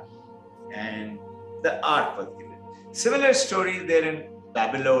that. And the art was given. Similar story there in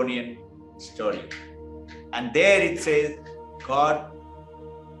Babylonian story. And there it says God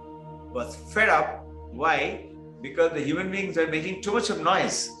was fed up. Why? Because the human beings were making too much of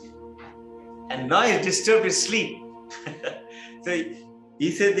noise. And noise disturbed his sleep. So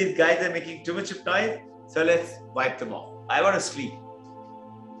he said, these guys are making too much of noise, so let's wipe them off. I want to sleep.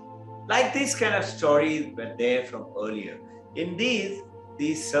 Like these kind of stories were there from earlier. In these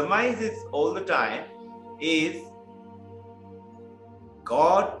surmises all the time is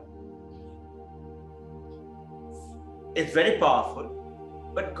God is very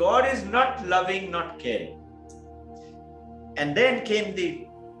powerful, but God is not loving, not caring. And then came the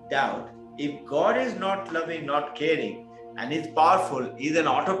doubt, if God is not loving, not caring, and is powerful, he's an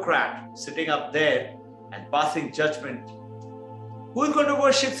autocrat sitting up there and passing judgment, who is going to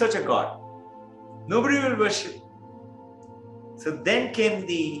worship such a God? Nobody will worship. So then came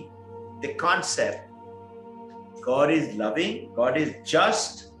the concept, God is loving, God is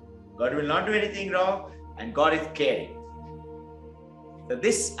just, God will not do anything wrong, and God is caring. So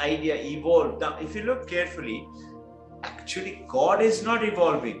this idea evolved. Now, if you look carefully, actually God is not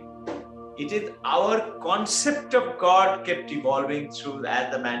evolving. It is our concept of God kept evolving through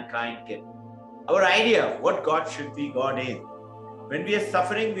as the mankind kept. Our idea of what God should be, God is. When we are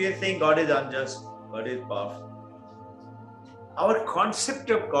suffering, we are saying God is unjust, God is powerful. Our concept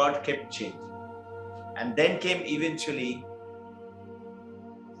of God kept changing. And then came eventually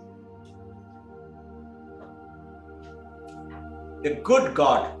the good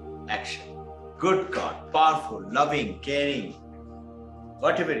God action. Good God, powerful, loving, caring,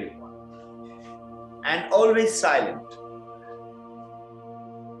 whatever you want. And always silent.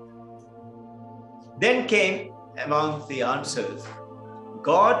 Then came among the answers,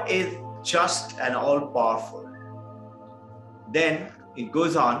 God is just and all-powerful. Then it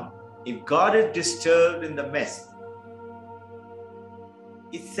goes on, if God is disturbed in the mess,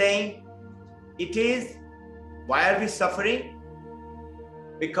 it's saying, it is, why are we suffering?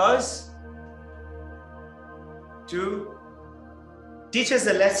 Because to teach us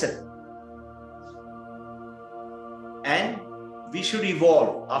a lesson. And we should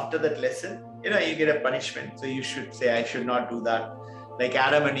evolve after that lesson. You get a punishment. So you should say, I should not do that. Like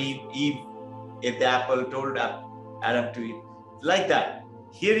Adam and Eve ate the apple, told Adam to eat. Like that.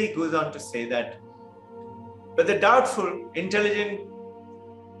 Here he goes on to say that, but the doubtful, intelligent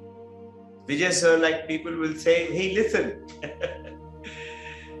Vijay sir, like people will say, hey, listen,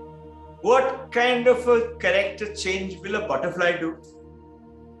 what kind of a character change will a butterfly do?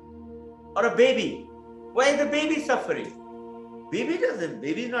 Or a baby? Why is the baby suffering? Baby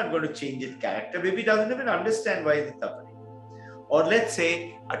is not going to change its character. Baby doesn't even understand why it's suffering. Or let's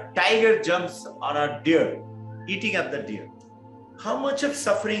say a tiger jumps on a deer, eating up the deer. How much of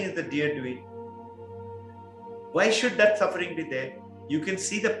suffering is the deer doing? Why should that suffering be there? You can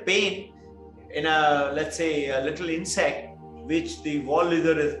see the pain in let's say, a little insect which the wall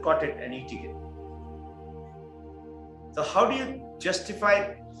lizard has caught it and eating it. So how do you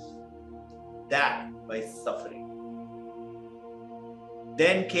justify that by suffering?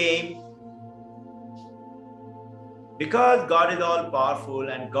 Then came, because God is all powerful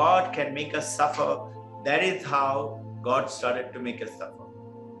and God can make us suffer, that is how God started to make us suffer.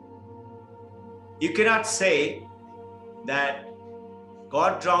 You cannot say that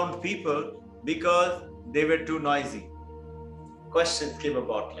God drowned people because they were too noisy. Questions came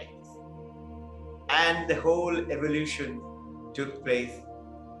about like this. And the whole evolution took place.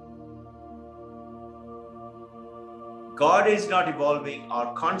 God is not evolving.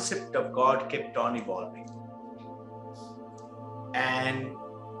 Our concept of God kept on evolving. And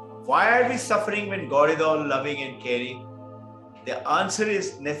why are we suffering when God is all loving and caring? The answer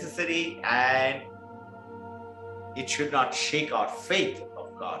is necessary, and it should not shake our faith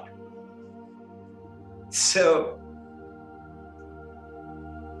of God. So,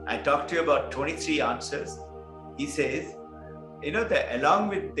 I talked to you about 23 answers. He says, along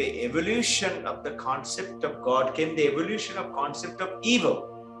with the evolution of the concept of God came the evolution of concept of evil.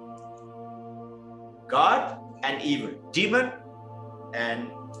 God and evil, demon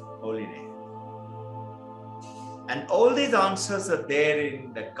and holiness. And all these answers are there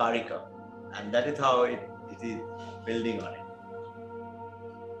in the Karika, and that is how it is building on it.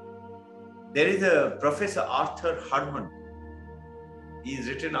 There is a Professor Arthur Hardman. He's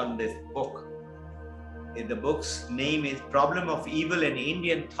written on this book. The book's name is Problem of Evil and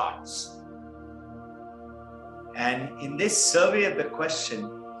Indian Thoughts. And in this survey of the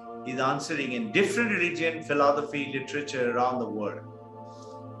question, he's answering in different religion, philosophy, literature around the world.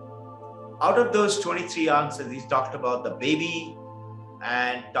 out of those 23 answers, he talked about the baby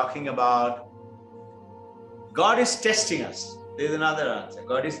and talking about God is testing us. There's another answer.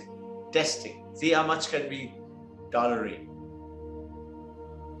 God is testing. See how much can we tolerate.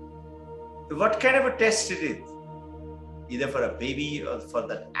 So what kind of a test it is? Either for a baby or for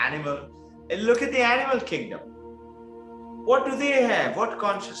that animal. And look at the animal kingdom. What do they have? What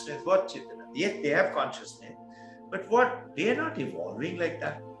consciousness? What Chaitanya? Yes, they have consciousness. But what? They are not evolving like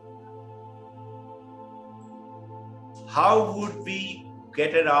that. How would we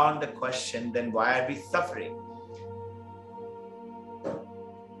get around the question, then why are we suffering?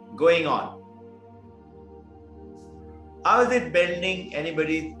 Going on. How is it bending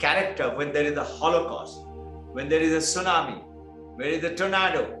anybody's character when there is a Holocaust, when there is a tsunami, when there is a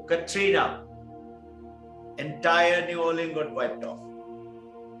tornado, Katrina, entire New Orleans got wiped off?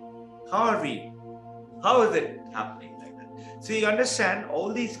 How are we? How is it happening like that? So you understand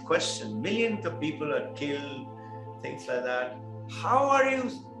all these questions, millions of people are killed, things like that. How are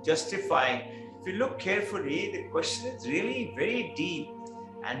you justifying? If you look carefully, the question is really very deep.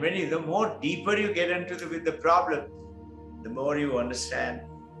 And the more deeper you get into the problem, the more you understand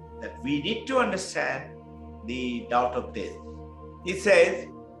that we need to understand the doubt of death. He says,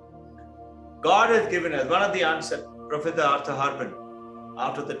 God has given us, one of the answers, Professor Arthur Harman,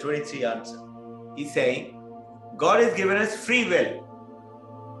 out of the 23 answers, he's saying, God has given us free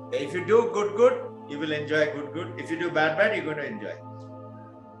will. If you do good, you will enjoy good. If you do bad, you're going to enjoy.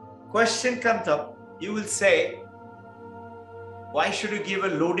 Question comes up, you will say, why should you give a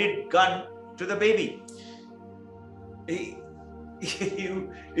loaded gun to the baby? He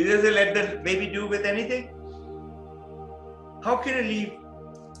doesn't let the baby do with anything. How can you leave?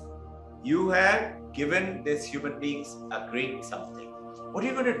 You have given these human beings a great something. What are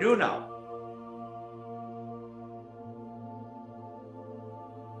you going to do now?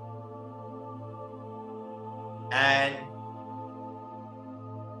 And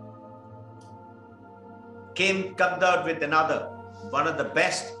comes out with another, one of the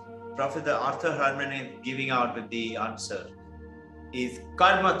best. Professor Arthur Harman is giving out with the answer is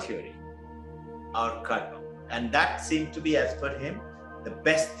karma theory or karma. And that seemed to be, as per him, the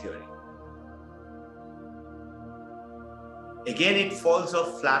best theory. Again, it falls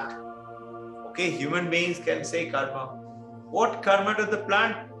off flat. Okay, human beings can say karma. What karma does the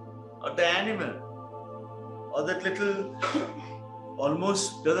plant or the animal or that little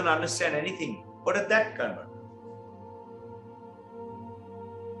almost doesn't understand anything? What is that karma?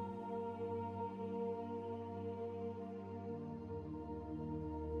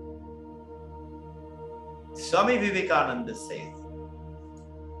 Swami Vivekananda says,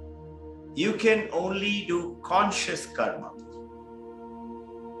 you can only do conscious karma.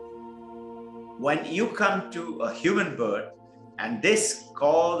 When you come to a human birth and this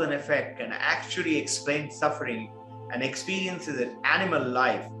cause and effect can actually explain suffering and experiences in animal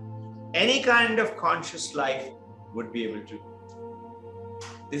life, any kind of conscious life would be able to.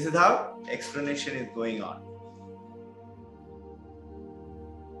 This is how explanation is going on.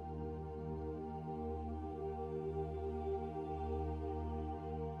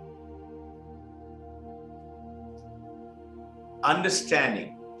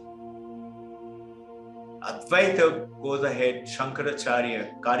 Understanding. Advaita goes ahead,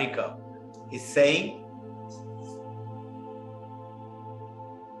 Shankaracharya, Karika, is saying,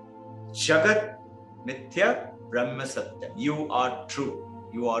 Jagat Mithya Brahma Satyam. You are true,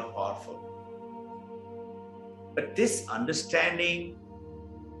 you are powerful. But this understanding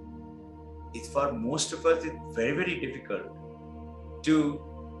is, for most of us, it's very, very difficult to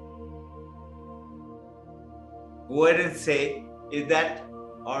go ahead and say, is that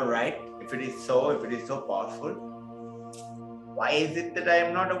all right? If it is so powerful, why is it that I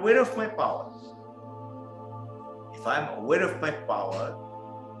am not aware of my power? If I am aware of my power,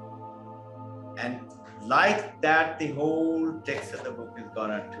 and like that, the whole text of the book is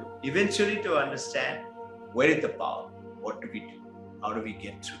gone on to eventually to understand where is the power, what do we do, how do we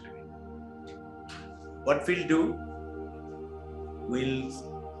get through to it. What we'll do, we'll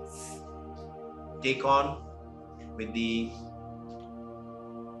take on with the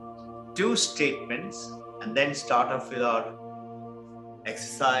 2 statements and then start off with our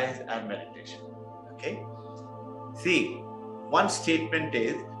exercise and meditation. Okay? See, one statement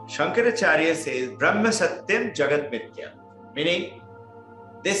is, Shankaracharya says, Brahma Satyam Jagat Mithya, meaning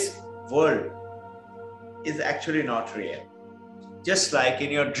this world is actually not real. Just like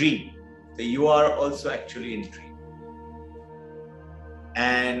in your dream, so you are also actually in dream.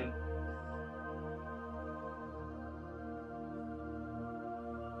 And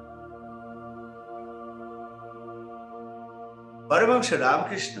Paramahamsa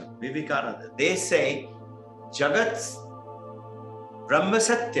Ramakrishna, Vivekananda, they say Jagat's Brahma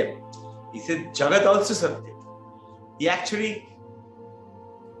Satyam. He said Jagat also Satyam. He actually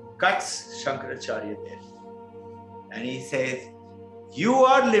cuts Shankaracharya there. And he says, you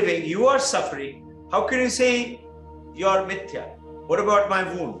are living, you are suffering. How can you say you are mithya? What about my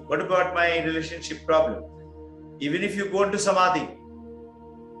wound? What about my relationship problem? Even if you go into samadhi,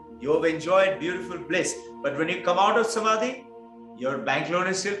 you have enjoyed beautiful bliss. But when you come out of samadhi, your bank loan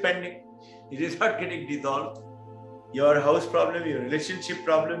is still pending. It is not getting dissolved. Your house problem, your relationship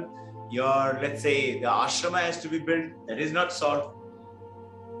problem, your, let's say, the ashrama has to be built. That is not solved.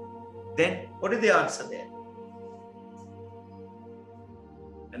 Then what is the answer there?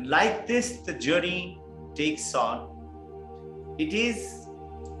 And like this, the journey takes on. It is,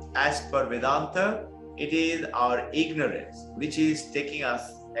 as per Vedanta, it is our ignorance which is taking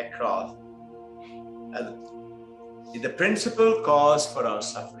us across. The principal cause for our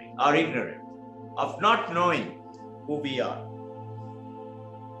suffering, our ignorance of not knowing who we are.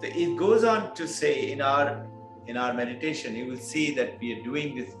 So it goes on to say in our meditation, you will see that we are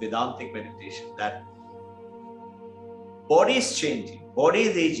doing this Vedantic meditation, that body is changing, body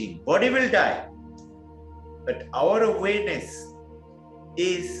is aging, body will die. But our awareness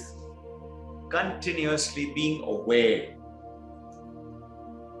is continuously being aware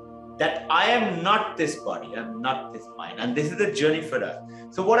that I am not this body, I am not this mind. And this is the journey for us.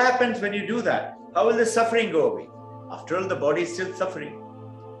 So what happens when you do that? How will the suffering go away? After all, the body is still suffering.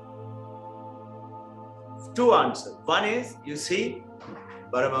 Two answers. One is, you see,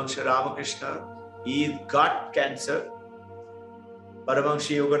 Paramahamsa Ramakrishna, he got cancer.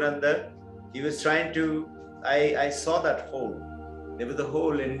 Paramahamsa Yogananda, he was trying to, I saw that hole. There was a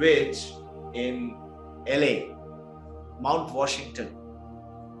hole in which, in LA, Mount Washington,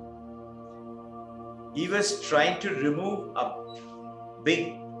 he was trying to remove a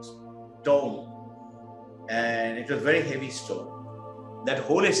big stone, and it was very heavy stone. That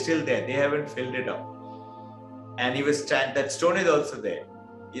hole is still there. They haven't filled it up. And he was that stone is also there.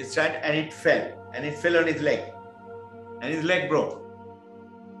 He stand and it fell on his leg, and his leg broke.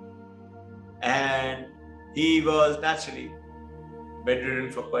 And he was naturally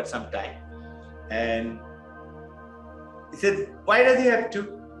bedridden for quite some time. And he said, why does he have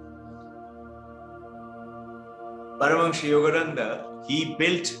to? Paramahamsa Yogananda, he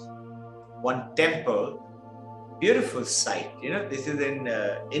built one temple, beautiful site. You know, this is in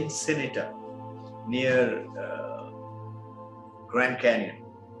Encinita, near Grand Canyon.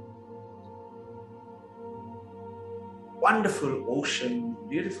 Wonderful ocean,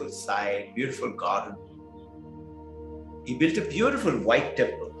 beautiful site, beautiful garden. He built a beautiful white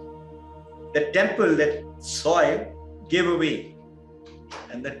temple. The temple, that soil gave away,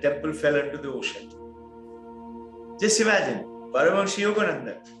 and the temple fell into the ocean. Just imagine, Paramahamsa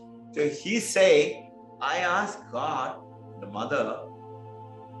Yogananda. So he's saying, I asked God, the mother,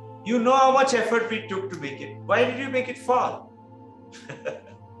 you know how much effort we took to make it. Why did you make it fall?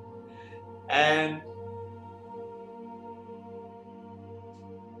 And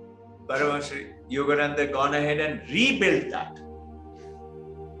Paramahamsa Yogananda gone ahead and rebuilt that.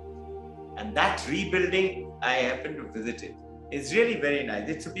 And that rebuilding, I happened to visit it. It's really very nice.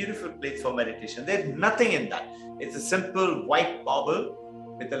 It's a beautiful place for meditation. There's nothing in that. It's a simple white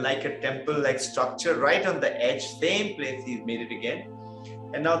marble with like a temple-like structure right on the edge. Same place he's made it again.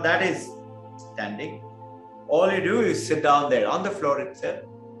 And now that is standing. All you do is sit down there on the floor itself,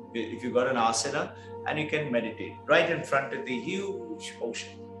 if you got an asana, and you can meditate right in front of the huge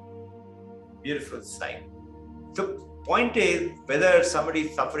ocean. Beautiful sight. So point is, whether somebody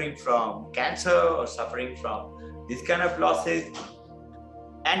is suffering from cancer or suffering from this kind of losses,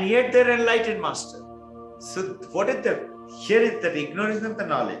 and yet they're enlightened master. So what is here is the ignorance of the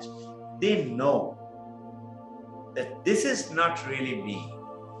knowledge. They know that this is not really me.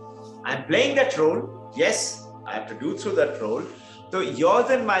 I'm playing that role. Yes, I have to do through that role. So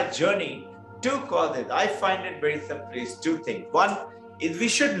yours and my journey, two causes. I find it very simple. Is two things. One is we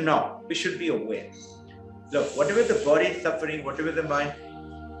should know. We should be aware. Look, whatever the body is suffering, whatever the mind,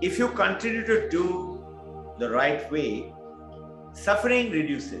 if you continue to do the right way, suffering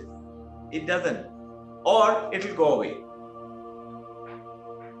reduces. It doesn't. Or it will go away.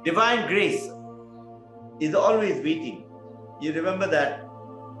 Divine grace is always waiting. You remember that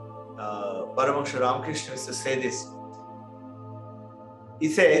Paramahamsa Ramakrishna used to say this. He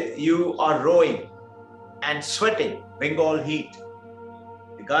said, you are rowing and sweating, Bengal heat.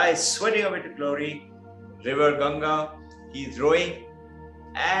 The guy is sweating away to glory, river Ganga, he's rowing,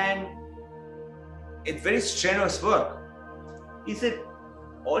 and it's very strenuous work. He said,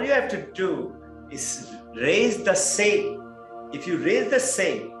 all you have to do is raise the sail If you raise the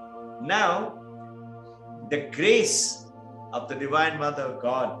sail, now the grace of the Divine Mother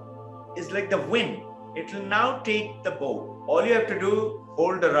God is like the wind. It will now take the boat. All you have to do,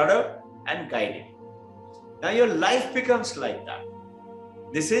 hold the rudder and guide it. Now your life becomes like that.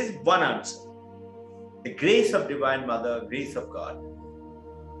 This is one answer. The grace of Divine Mother, grace of God.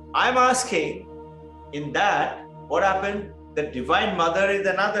 I'm asking, in that, what happened? The Divine Mother is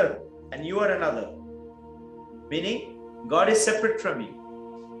another and you are another. Meaning, God is separate from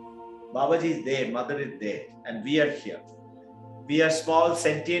you. Babaji is there, Mother is there, and we are here. We are small,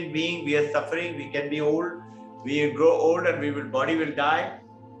 sentient beings, we are suffering, we can be old, we grow old and body will die.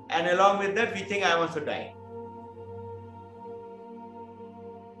 And along with that, we think I am also dying.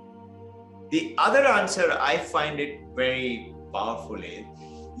 The other answer I find it very powerful is,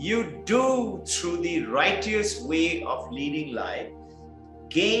 you do through the righteous way of leading life,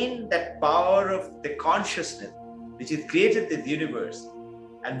 gain that power of the consciousness which has created this universe,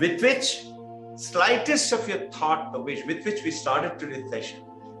 and with which slightest of your thought, the wish with which we started today's session,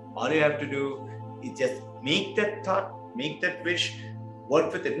 all you have to do is just make that thought, make that wish,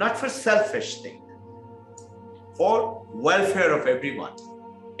 work with it, not for selfish things, for welfare of everyone,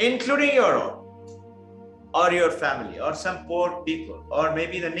 including your own, or your family, or some poor people, or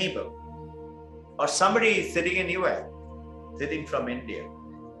maybe the neighbor, or somebody sitting in US, sitting from India.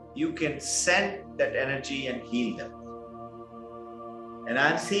 You can send that energy and heal them. And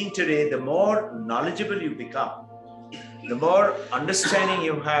I'm seeing today, the more knowledgeable you become, the more understanding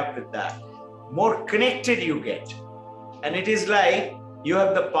you have with that, more connected you get. And it is like you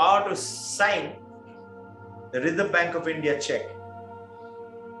have the power to sign the Reserve Bank of India check.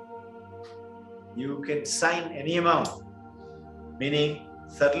 You can sign any amount, meaning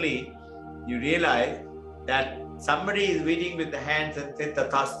suddenly you realize that somebody is waiting with the hands and says,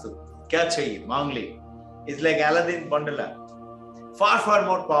 Tathastu, kya chahiye, mangli. It's like Aladdin Bondala. Far, far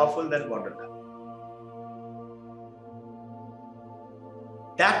more powerful than Wonderland.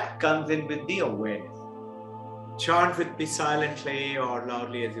 That comes in with the awareness. Chant with me silently or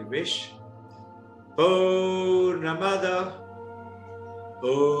loudly as you wish. Purnamada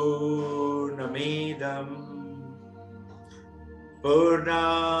Purnamidam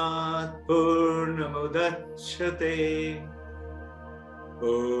Purnat Purnamudachyate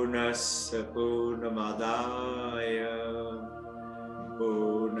Purnasya Purnamadaya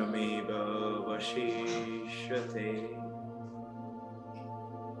Purnameva Vashishyate.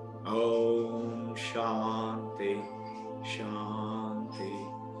 Om Shanti, Shanti,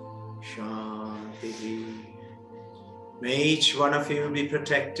 Shanti. May each one of you be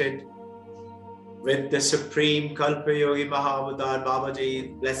protected with the Supreme Kalpa Yogi Mahavadar Babaji's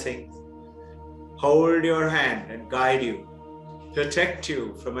blessings. Hold your hand and guide you, protect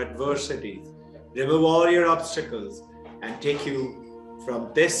you from adversities, remove all your obstacles, and take you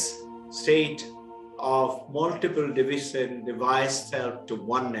from this state of multiple division, devised self to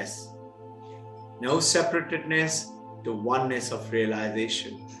oneness. No separatedness to oneness of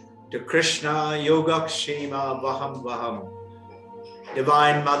realization. To Krishna, Yogakshema Vaham Vaham.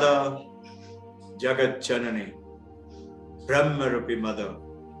 Divine Mother, Jagat Janani, Brahma Rupi Mother,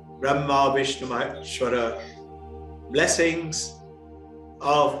 Brahma Vishnu Maheshwara. Blessings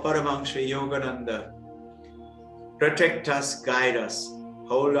of Paramahansa Yogananda. Protect us, guide us,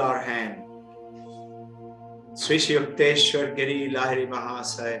 hold our hand. Sri Yukteswar Giri Lahiri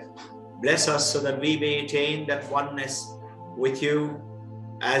Mahasaya, bless us so that we may attain that oneness with you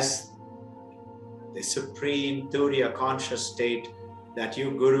as the supreme Turiya conscious state, that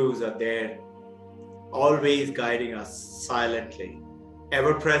you gurus are there, always guiding us silently,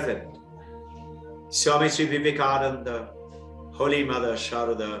 ever present. Swami Sri Vivekananda, Holy Mother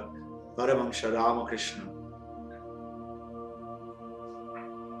Sharada, Paramahansa Ramakrishna.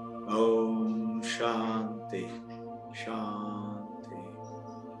 Om Shanti, Shanti,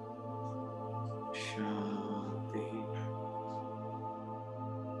 Shanti.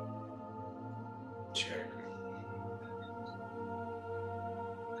 Sure.